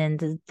feminine,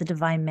 the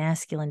divine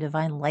masculine,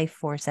 divine life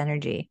force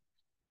energy.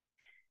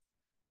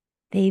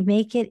 They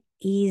make it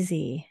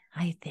easy,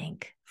 I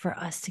think, for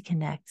us to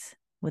connect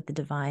with the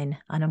divine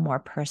on a more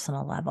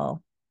personal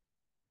level.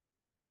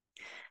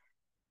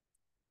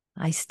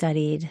 I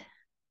studied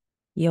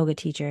yoga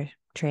teacher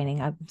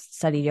training. I've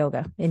studied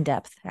yoga in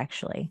depth,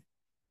 actually.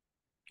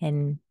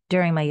 And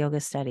during my yoga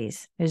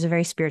studies, there's a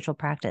very spiritual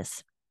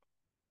practice.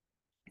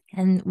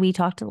 And we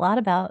talked a lot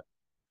about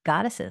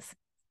goddesses,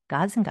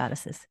 gods and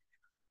goddesses.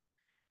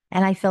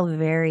 And I felt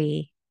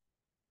very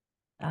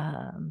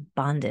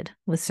bonded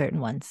with certain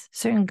ones,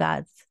 certain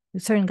gods,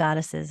 certain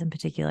goddesses in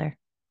particular,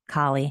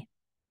 Kali,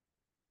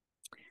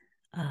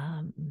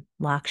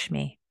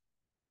 Lakshmi.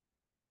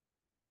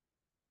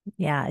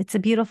 Yeah, it's a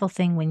beautiful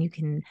thing when you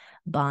can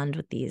bond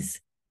with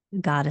these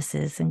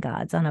goddesses and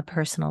gods on a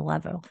personal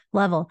level.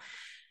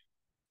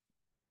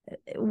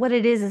 What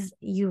it is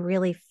you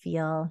really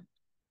feel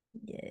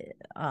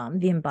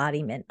the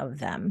embodiment of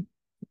them.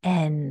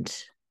 And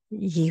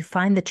you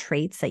find the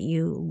traits that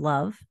you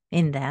love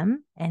in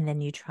them, and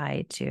then you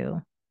try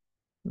to,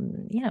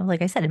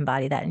 like I said,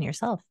 embody that in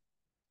yourself.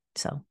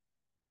 So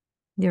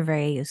they're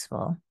very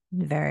useful,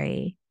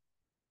 very,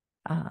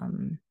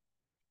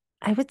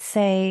 I would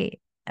say,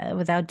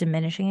 without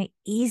diminishing it,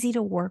 easy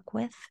to work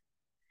with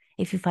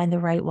if you find the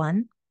right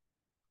one.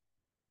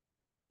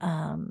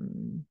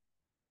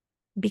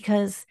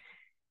 Because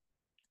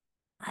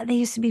they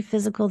used to be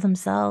physical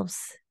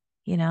themselves,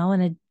 in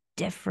a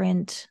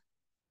different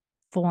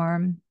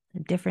form, a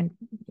different,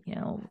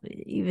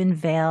 even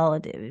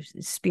veiled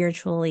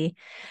spiritually.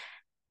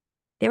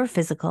 They were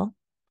physical.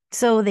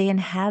 So they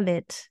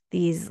inhabit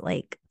these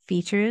like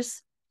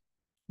features,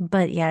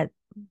 but yet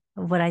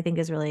what I think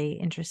is really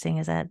interesting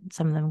is that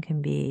some of them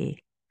can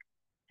be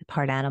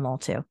part animal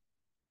too.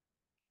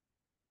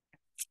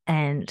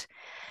 And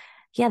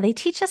yeah, they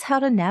teach us how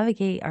to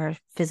navigate our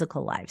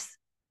physical lives,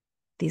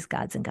 these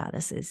gods and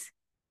goddesses.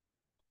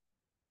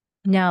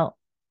 Now,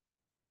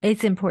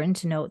 it's important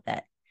to note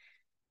that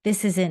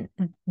this isn't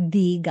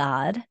the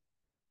God.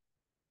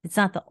 It's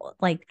not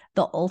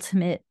the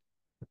ultimate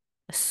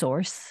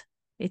source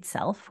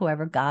itself,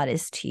 whoever God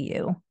is to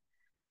you.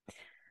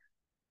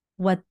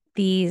 What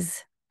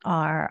these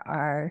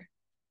are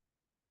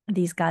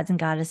these gods and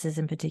goddesses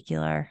in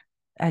particular,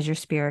 as your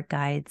spirit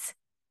guides.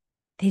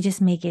 They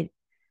just make it,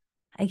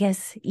 I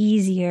guess,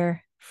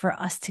 easier for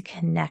us to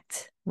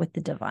connect with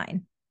the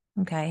divine.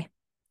 Okay.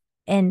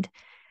 And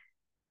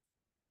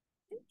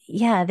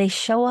yeah, they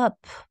show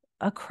up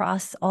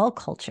across all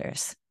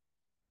cultures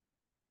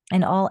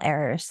and all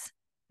eras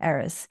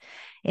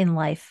in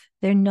life.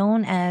 They're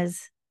known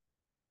as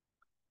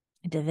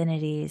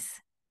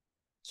divinities,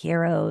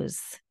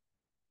 heroes,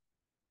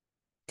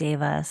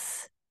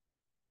 devas.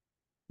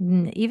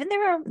 Even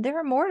there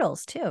are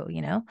mortals too,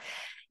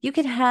 You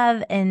could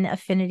have an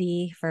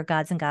affinity for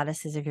gods and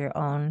goddesses of your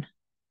own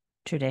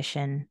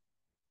tradition.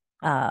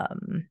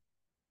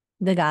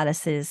 The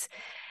goddesses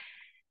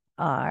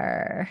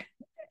are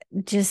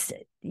just,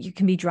 you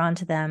can be drawn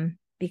to them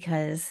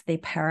because they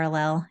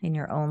parallel in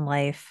your own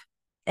life.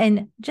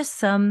 And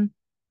just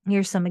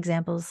here's some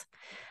examples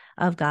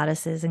of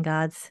goddesses and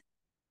gods.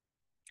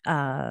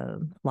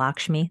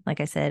 Lakshmi, like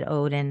I said,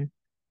 Odin,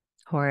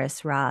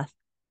 Horus, Roth,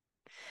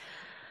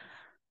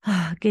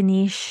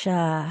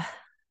 Ganesha.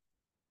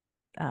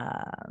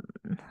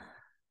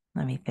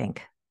 Let me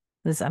think.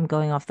 I'm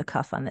going off the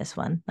cuff on this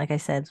one. Like I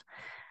said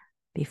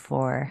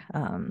before,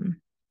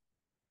 I'm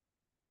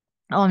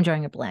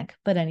drawing a blank.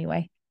 But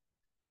anyway,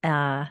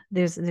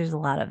 there's a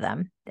lot of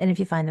them, and if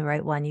you find the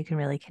right one, you can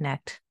really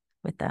connect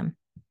with them.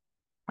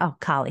 Oh,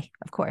 Kali,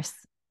 of course,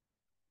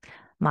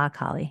 Ma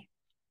Kali.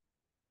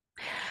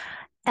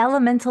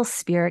 Elemental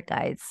spirit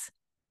guides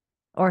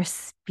or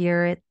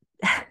spirit.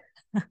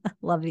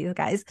 Love these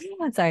guys.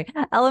 Sorry,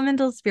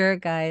 elemental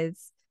spirit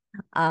guides.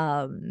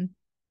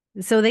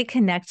 So they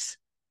connect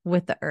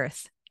with the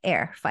earth,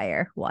 air,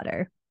 fire,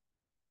 water.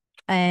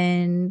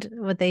 And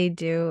what they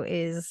do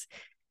is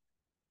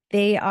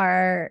they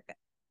are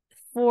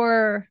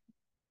four,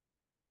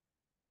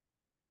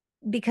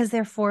 because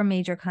they're four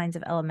major kinds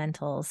of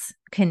elementals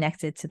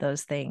connected to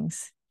those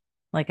things.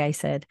 Like I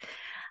said,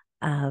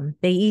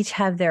 they each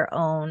have their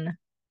own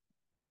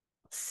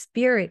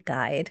spirit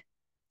guide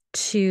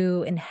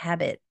to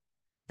inhabit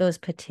those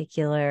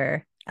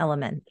particular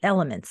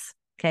elements.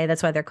 Okay,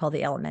 that's why they're called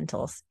the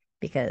elementals,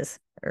 because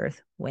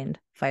earth, wind,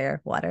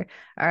 fire, water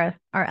are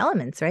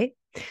elements, right?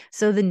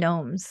 So the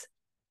gnomes,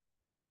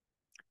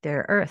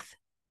 they're earth.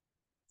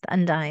 The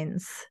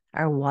undines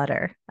are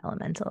water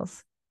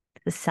elementals.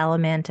 The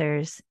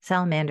salamanders,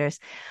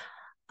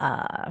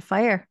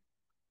 fire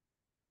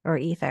or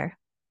ether,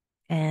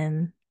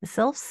 and the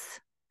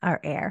sylphs are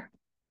air.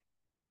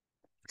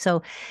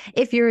 So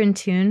if you're in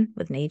tune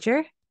with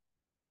nature,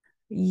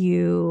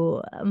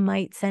 you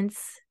might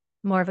sense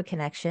more of a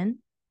connection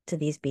to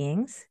these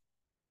beings.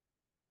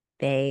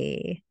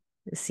 They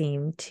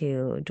seem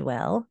to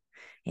dwell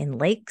in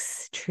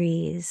lakes,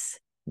 trees,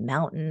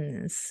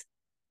 mountains,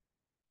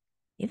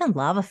 even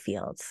lava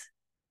fields,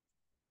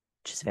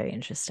 which is very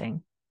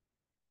interesting.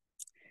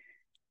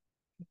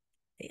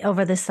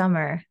 Over the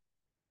summer,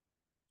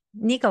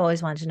 Nico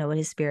always wanted to know what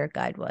his spirit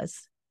guide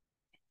was.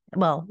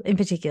 Well, in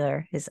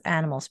particular, his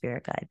animal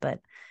spirit guide, but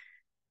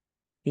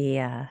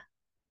the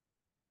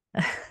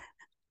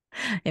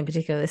in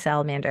particular, the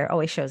salamander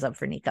always shows up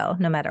for Nico,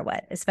 no matter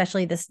what,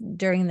 especially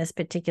during this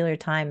particular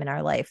time in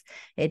our life.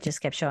 It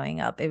just kept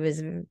showing up. It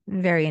was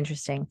very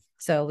interesting.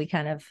 So we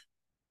kind of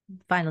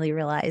finally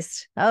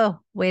realized, oh,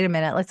 wait a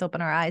minute, let's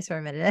open our eyes for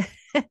a minute.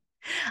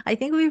 I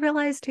think we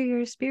realized who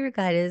your spirit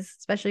guide is,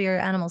 especially your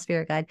animal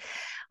spirit guide,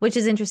 which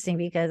is interesting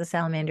because a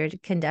salamander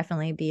can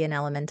definitely be an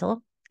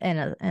elemental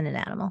and an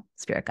animal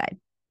spirit guide,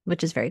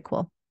 which is very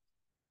cool.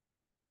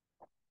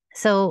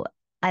 So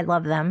I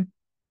love them.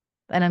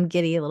 And I'm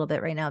giddy a little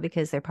bit right now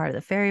because they're part of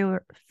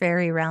the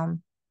fairy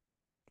realm,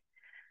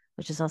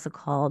 which is also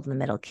called the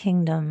Middle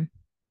Kingdom.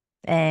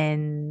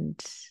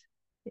 And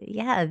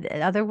yeah,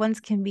 the other ones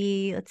can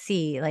be, let's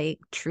see, like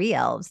tree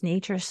elves,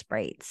 nature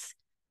sprites,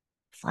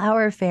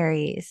 flower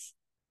fairies.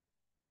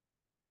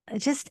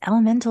 just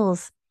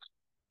elementals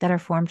that are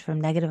formed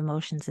from negative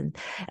emotions and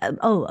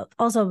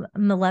also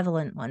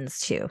malevolent ones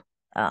too,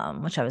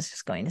 which I was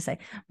just going to say.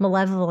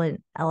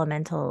 Malevolent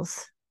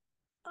elementals,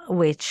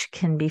 which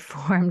can be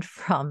formed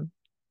from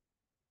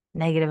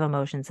negative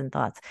emotions and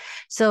thoughts.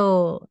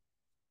 So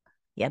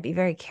yeah, be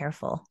very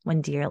careful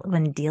when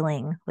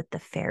dealing with the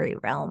fairy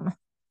realm.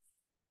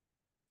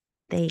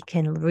 They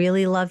can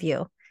really love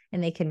you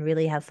and they can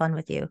really have fun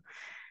with you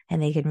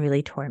and they can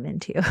really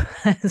torment you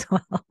as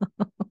well.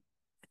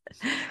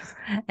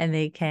 And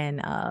they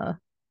can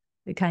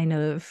kind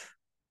of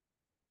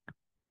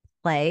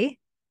play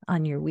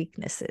on your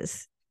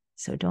weaknesses.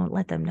 So don't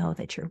let them know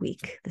that you're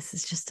weak. This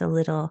is just a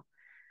little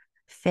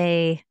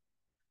Fey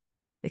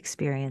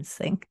experience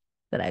thing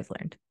that I've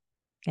learned.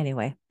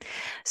 Anyway,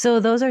 so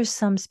those are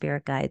some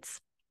spirit guides.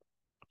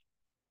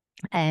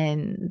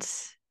 And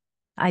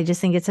I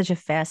just think it's such a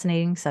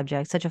fascinating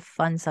subject, such a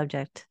fun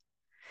subject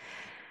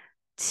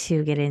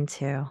to get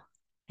into.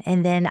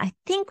 And then I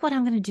think what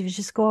I'm going to do is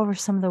just go over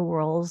some of the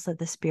roles of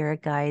the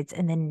spirit guides.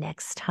 And then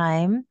next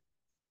time,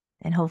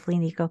 and hopefully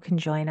Nico can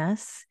join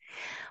us,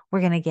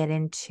 we're going to get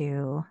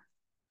into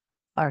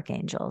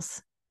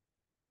archangels.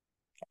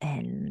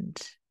 And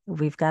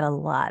we've got a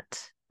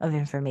lot of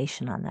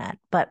information on that.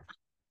 But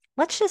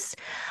I'm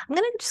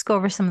going to just go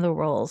over some of the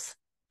roles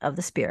of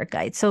the spirit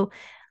guides. So,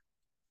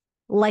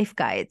 life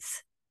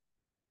guides.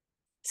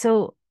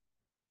 So,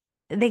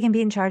 they can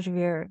be in charge of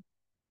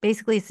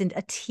basically, it's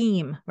a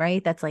team,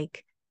 right? That's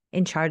like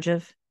in charge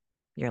of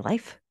your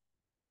life.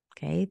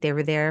 Okay. They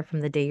were there from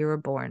the day you were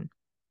born.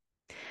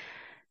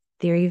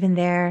 They're even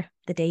there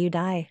the day you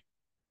die.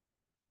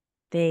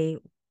 They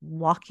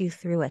walk you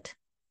through it.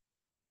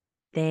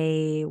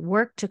 They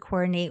work to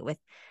coordinate with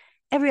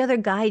every other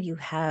guide you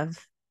have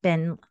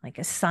been like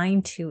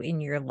assigned to in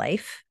your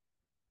life,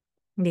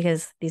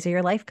 because these are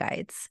your life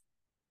guides.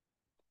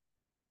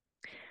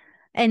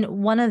 And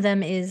one of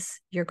them is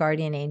your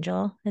guardian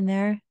angel in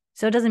there.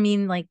 So it doesn't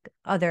mean like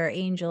other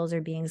angels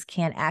or beings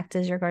can't act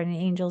as your guardian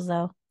angels,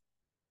 though.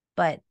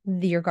 But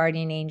your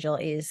guardian angel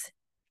is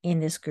in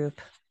this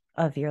group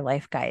of your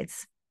life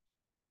guides.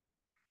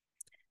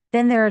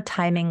 Then there are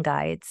timing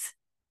guides.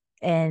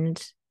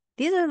 And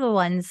these are the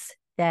ones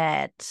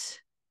that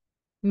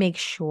make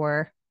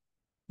sure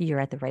you're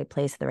at the right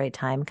place at the right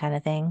time, kind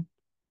of thing.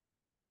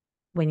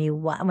 When they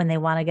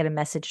want to get a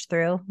message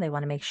through, they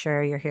want to make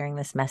sure you're hearing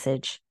this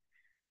message.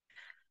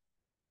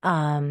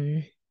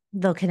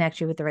 They'll connect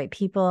you with the right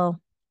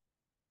people,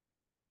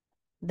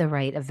 the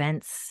right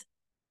events,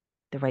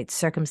 the right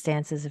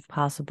circumstances if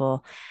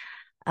possible.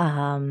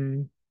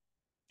 And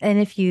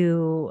if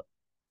you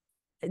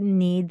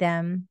need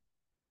them,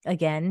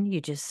 again,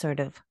 you just sort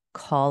of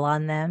call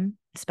on them,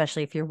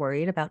 especially if you're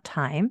worried about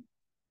time.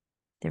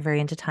 They're very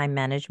into time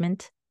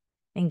management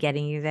and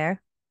getting you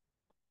there.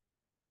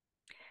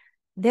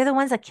 They're the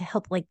ones that can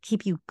help like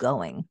keep you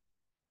going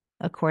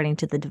according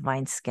to the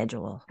divine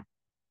schedule.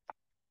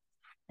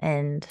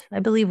 And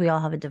I believe we all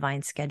have a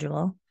divine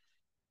schedule.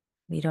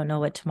 We don't know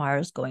what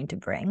tomorrow's going to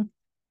bring.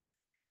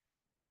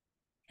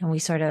 And we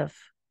sort of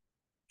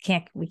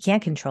can't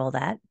control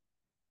that,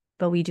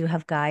 but we do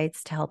have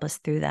guides to help us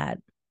through that.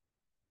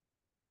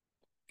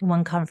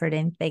 One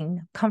comforting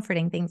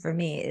thing for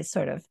me is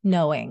sort of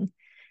knowing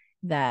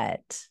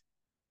that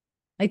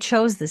I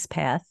chose this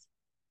path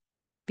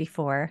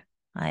before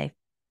I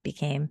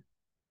became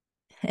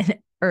an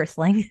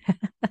earthling.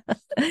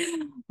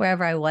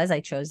 Wherever I was,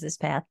 I chose this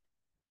path.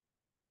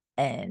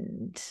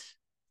 And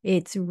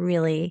it's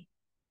really,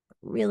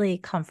 really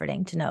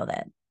comforting to know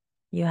that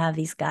you have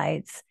these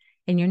guides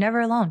and you're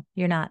never alone.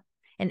 You're not.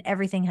 And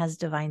everything has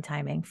divine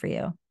timing for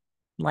you.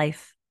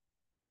 Life,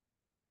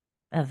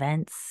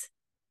 events,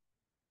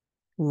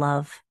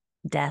 love,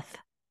 death.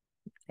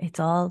 It's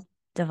all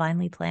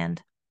divinely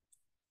planned.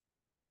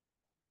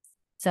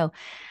 So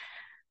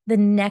the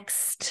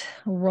next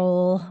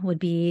role would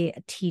be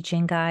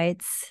teaching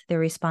guides. They're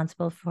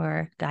responsible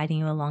for guiding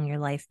you along your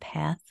life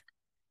path,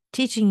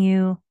 teaching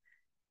you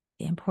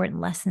the important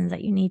lessons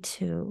that you need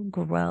to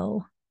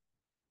grow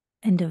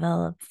and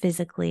develop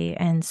physically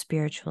and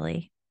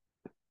spiritually.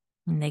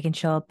 And they can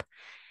show up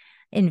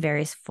in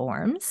various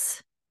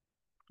forms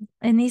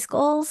in these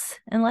goals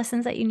and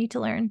lessons that you need to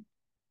learn.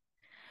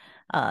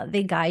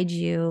 They guide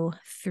you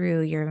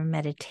through your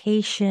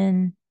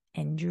meditation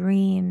and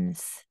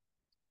dreams.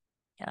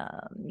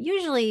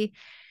 Usually,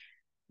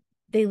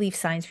 they leave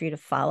signs for you to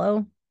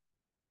follow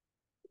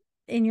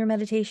in your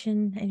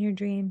meditation and your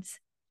dreams.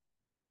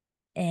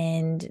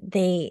 And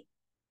they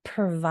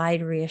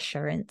provide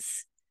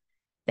reassurance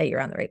that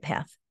you're on the right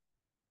path.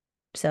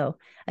 So,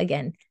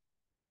 again,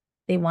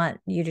 they want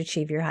you to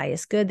achieve your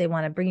highest good. They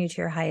want to bring you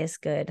to your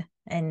highest good.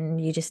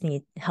 And you just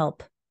need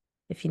help.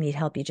 If you need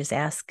help, you just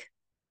ask.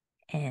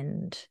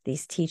 And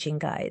these teaching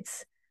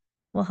guides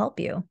will help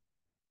you.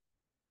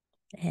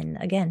 And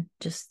again,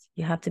 just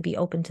you have to be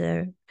open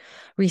to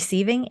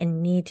receiving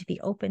and need to be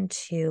open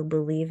to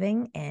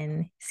believing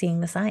and seeing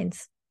the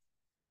signs.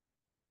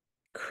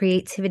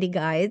 Creativity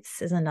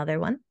guides is another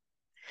one.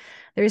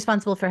 They're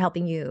responsible for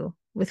helping you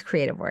with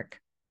creative work.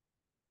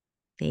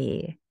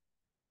 They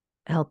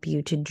help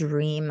you to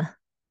dream.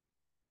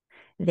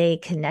 They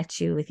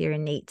connect you with your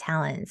innate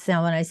talents.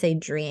 Now, when I say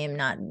dream,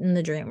 not in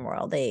the dream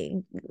world,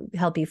 they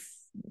help you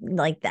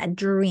like that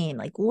dream.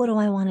 Like, what do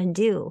I want to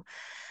do?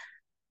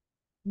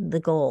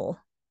 The goal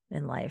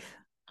in life.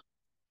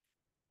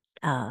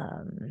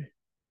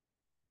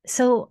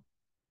 So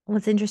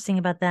what's interesting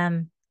about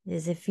them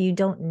is if you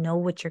don't know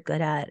what you're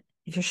good at,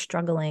 if you're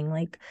struggling,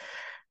 like,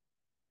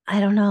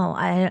 I don't know,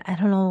 I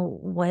don't know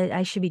what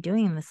I should be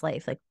doing in this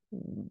life. Like,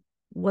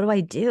 what do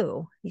I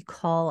do? You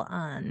call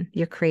on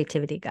your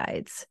creativity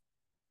guides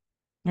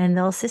and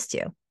they'll assist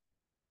you.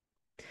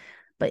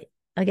 But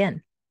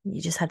again,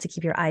 you just have to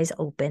keep your eyes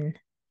open,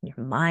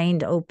 your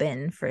mind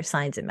open for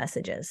signs and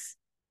messages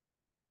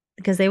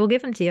because they will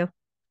give them to you.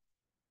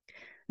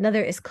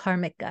 Another is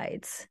karmic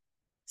guides.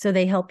 So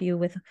they help you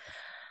with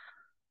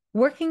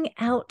working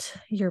out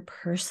your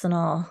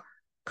personal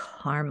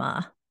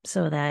karma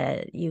so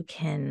that you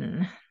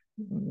can,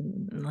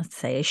 let's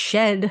say,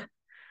 shed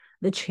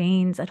the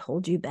chains that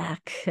hold you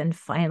back and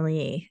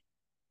finally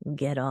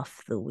get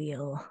off the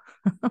wheel.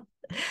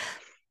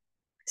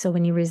 So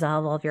when you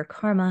resolve all of your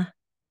karma,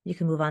 you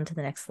can move on to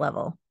the next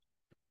level.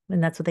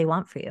 And that's what they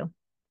want for you.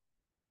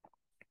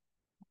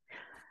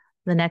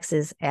 The next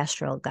is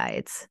astral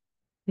guides.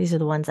 These are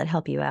the ones that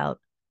help you out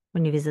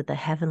when you visit the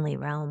heavenly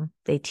realm.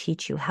 They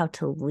teach you how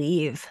to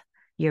leave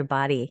your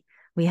body.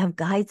 We have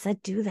guides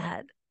that do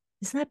that.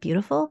 Isn't that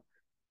beautiful?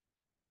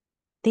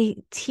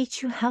 They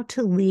teach you how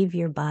to leave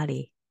your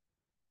body.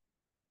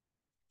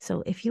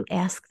 So if you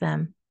ask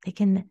them, they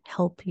can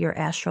help your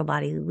astral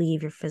body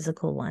leave your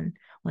physical one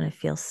when it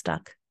feels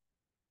stuck.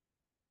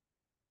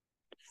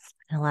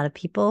 And a lot of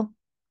people,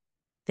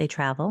 they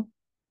travel.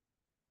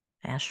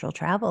 Astral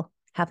travel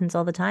happens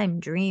all the time.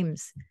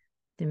 Dreams,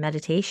 through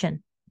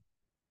meditation.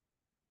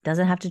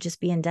 Doesn't have to just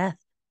be in death.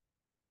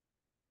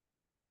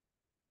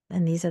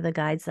 And these are the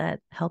guides that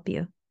help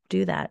you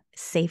do that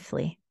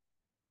safely.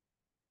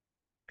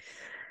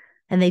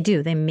 And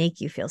they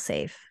make you feel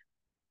safe.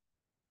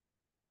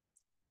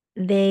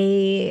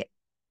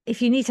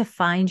 If you need to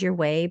find your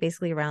way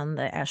basically around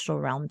the astral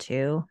realm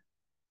too,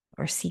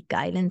 or seek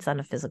guidance on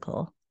a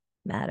physical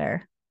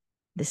matter,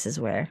 this is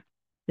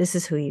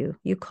who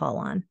you call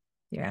on,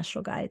 your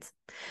astral guides.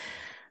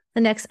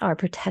 The next are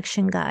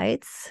protection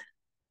guides.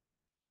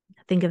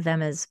 Think of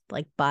them as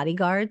like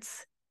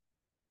bodyguards.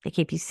 They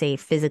keep you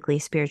safe physically,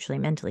 spiritually,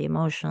 mentally,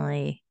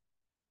 emotionally.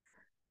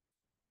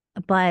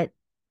 But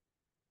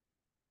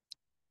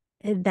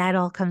that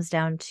all comes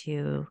down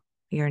to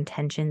your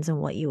intentions and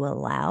what you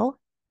allow.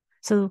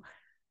 So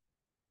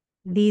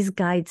these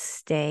guides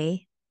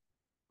stay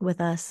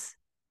with us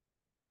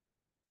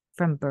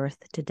from birth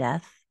to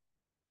death.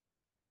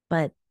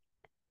 But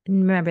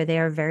remember, they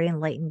are very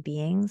enlightened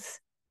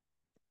beings.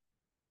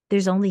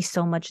 There's only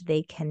so much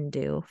they can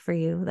do for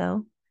you,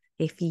 though.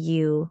 If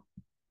you,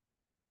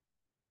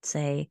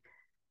 say,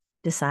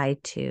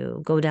 decide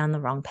to go down the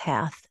wrong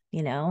path,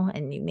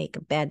 and you make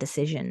a bad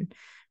decision,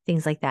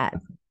 things like that,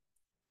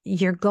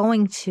 you're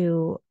going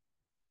to,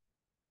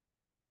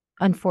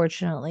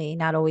 unfortunately,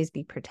 not always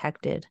be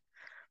protected,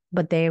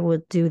 but they will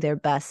do their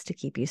best to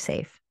keep you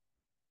safe.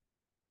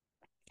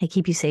 They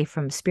keep you safe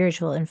from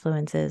spiritual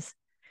influences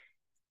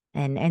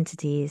and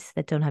entities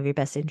that don't have your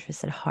best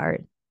interests at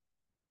heart,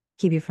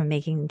 keep you from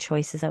making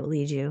choices that will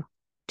lead you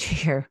to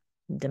your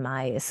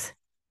demise.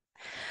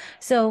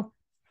 So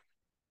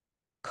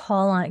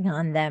calling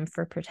on them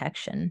for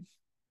protection.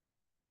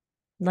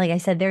 Like I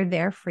said, they're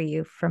there for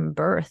you from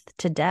birth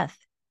to death.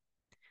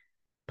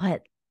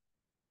 But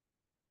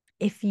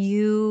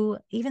even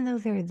though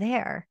they're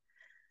there,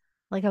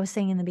 like I was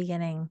saying in the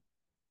beginning,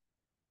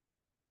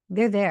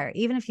 they're there.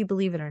 Even if you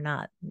believe it or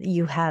not,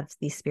 you have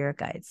these spirit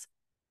guides.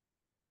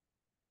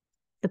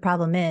 The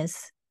problem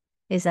is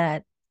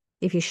that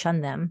if you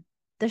shun them,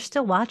 they're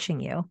still watching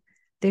you.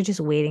 They're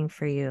just waiting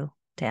for you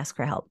to ask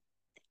for help.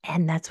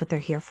 And that's what they're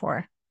here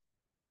for.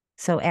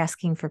 So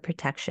asking for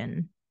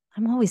protection,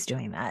 I'm always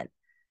doing that.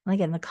 When I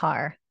get in the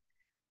car,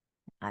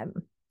 I'm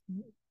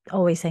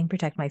always saying,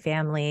 protect my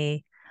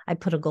family. I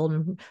put a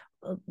golden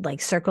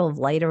circle of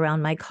light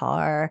around my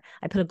car.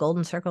 I put a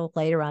golden circle of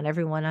light around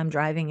everyone I'm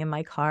driving in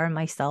my car and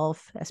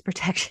myself as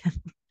protection.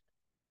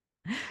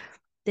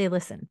 They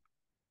listen.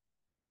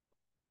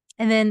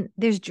 And then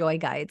there's joy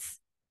guides,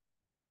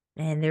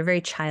 and they're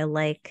very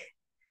childlike.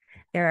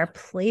 There are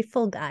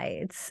playful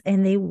guides,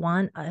 and they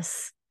want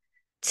us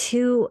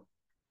to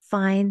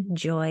find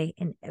joy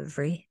in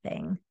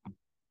everything.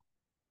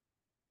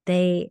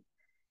 They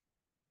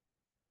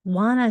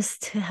want us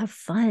to have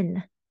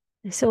fun.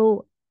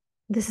 So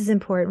this is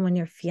important when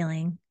you're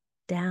feeling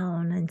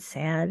down and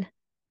sad.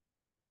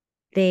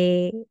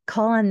 They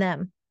call on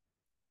them.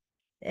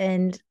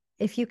 And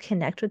if you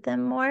connect with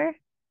them more,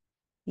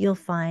 you'll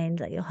find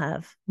that you'll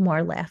have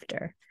more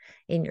laughter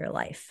in your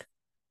life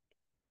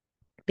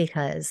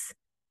because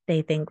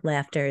they think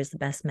laughter is the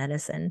best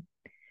medicine.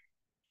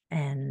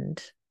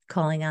 And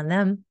calling on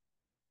them,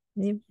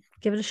 you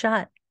give it a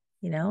shot.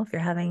 If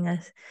you're having a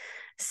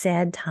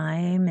sad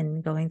time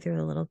and going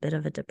through a little bit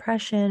of a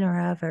depression, or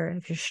ever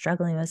if you're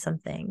struggling with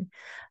something,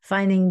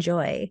 finding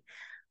joy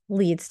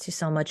leads to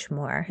so much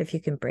more if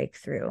you can break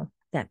through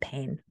that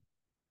pain.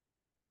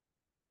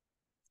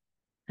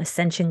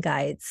 Ascension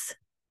guides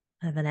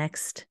are the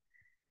next,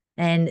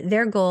 and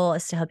their goal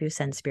is to help you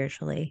ascend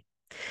spiritually.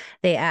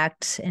 They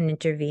act and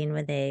intervene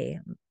when they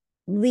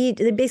lead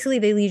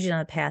you on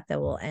a path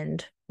that will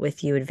end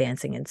with you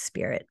advancing in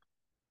spirit.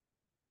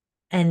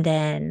 And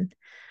then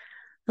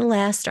the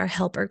last are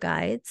helper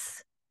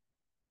guides.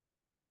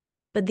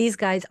 But these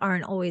guides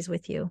aren't always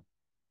with you.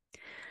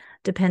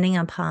 Depending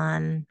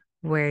upon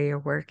where you're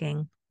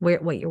working,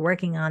 what you're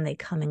working on, they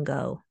come and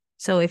go.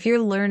 So if you're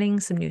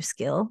learning some new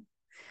skill,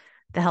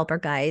 the helper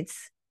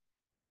guides,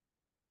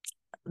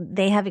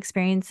 they have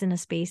experience in a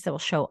space that will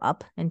show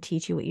up and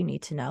teach you what you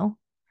need to know,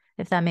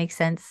 if that makes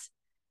sense.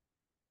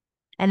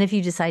 And if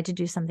you decide to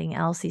do something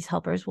else, these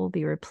helpers will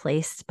be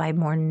replaced by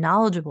more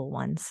knowledgeable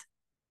ones.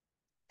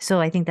 So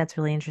I think that's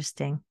really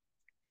interesting.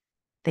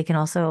 They can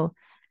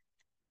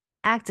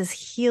act as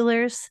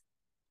healers,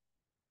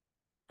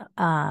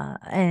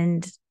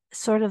 and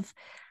sort of,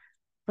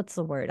 what's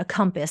the word? A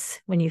compass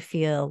when you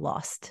feel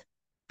lost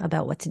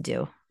about what to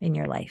do in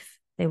your life.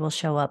 They will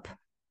show up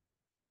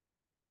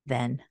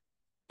then,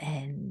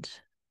 and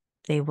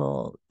they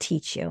will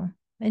teach you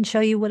and show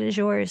you what is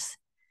yours.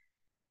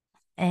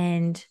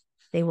 And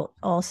they will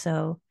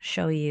also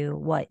show you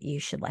what you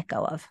should let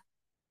go of.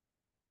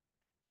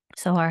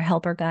 So our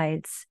helper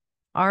guides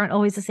aren't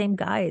always the same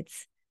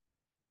guides.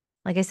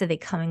 Like I said, they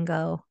come and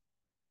go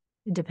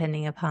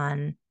depending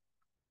upon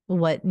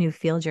what new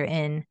field you're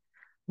in,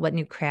 what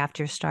new craft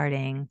you're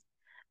starting,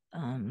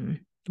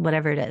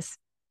 whatever it is.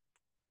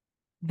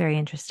 Very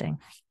interesting.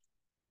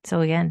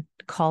 So again,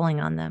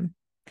 calling on them.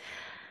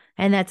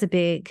 And that's a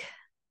big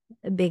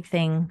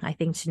thing, I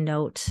think, to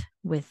note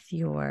with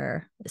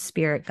your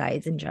spirit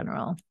guides in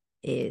general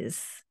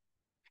is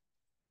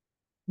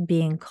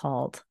being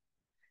called,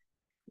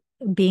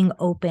 being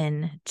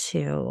open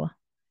to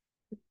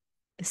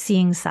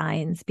seeing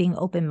signs, being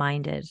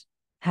open-minded,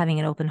 having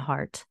an open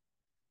heart,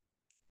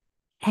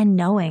 and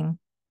knowing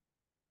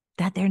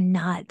that they're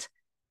not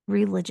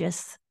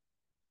religious.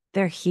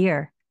 They're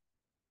here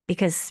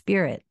because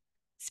spirit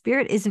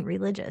isn't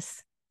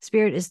religious.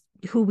 Spirit is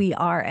who we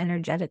are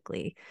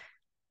energetically.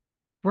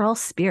 We're all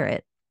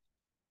spirit.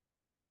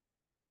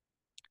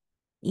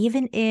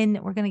 Even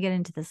we're going to get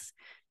into this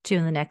too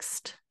in the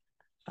next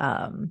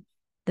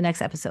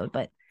episode,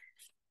 but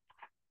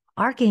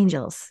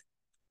archangels,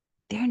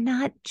 they're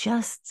not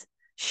just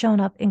shown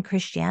up in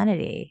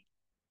Christianity.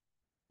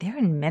 They're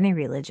in many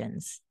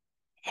religions,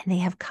 and they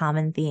have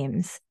common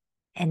themes,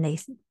 and they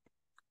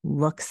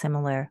look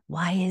similar.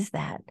 Why is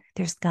that?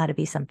 There's got to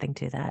be something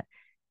to that.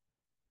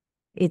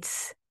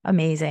 It's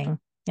amazing,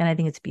 and I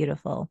think it's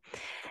beautiful.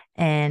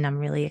 And I'm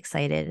really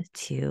excited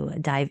to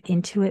dive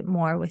into it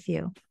more with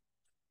you.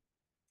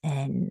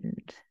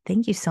 And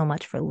thank you so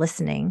much for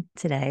listening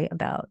today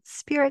about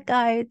spirit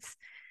guides.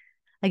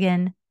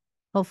 Again,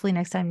 hopefully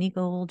next time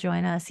Nico will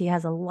join us. He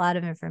has a lot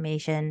of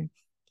information.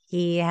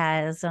 He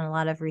has done a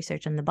lot of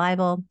research on the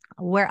Bible,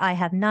 where I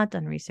have not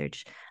done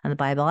research on the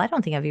Bible. I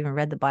don't think I've even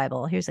read the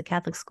Bible. Here's a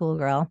Catholic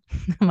schoolgirl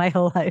my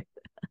whole life.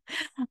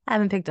 I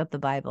haven't picked up the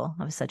Bible.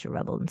 I was such a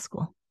rebel in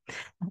school.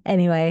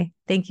 Anyway,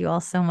 thank you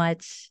all so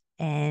much.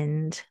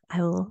 And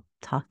I will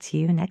talk to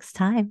you next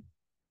time.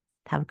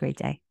 Have a great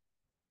day.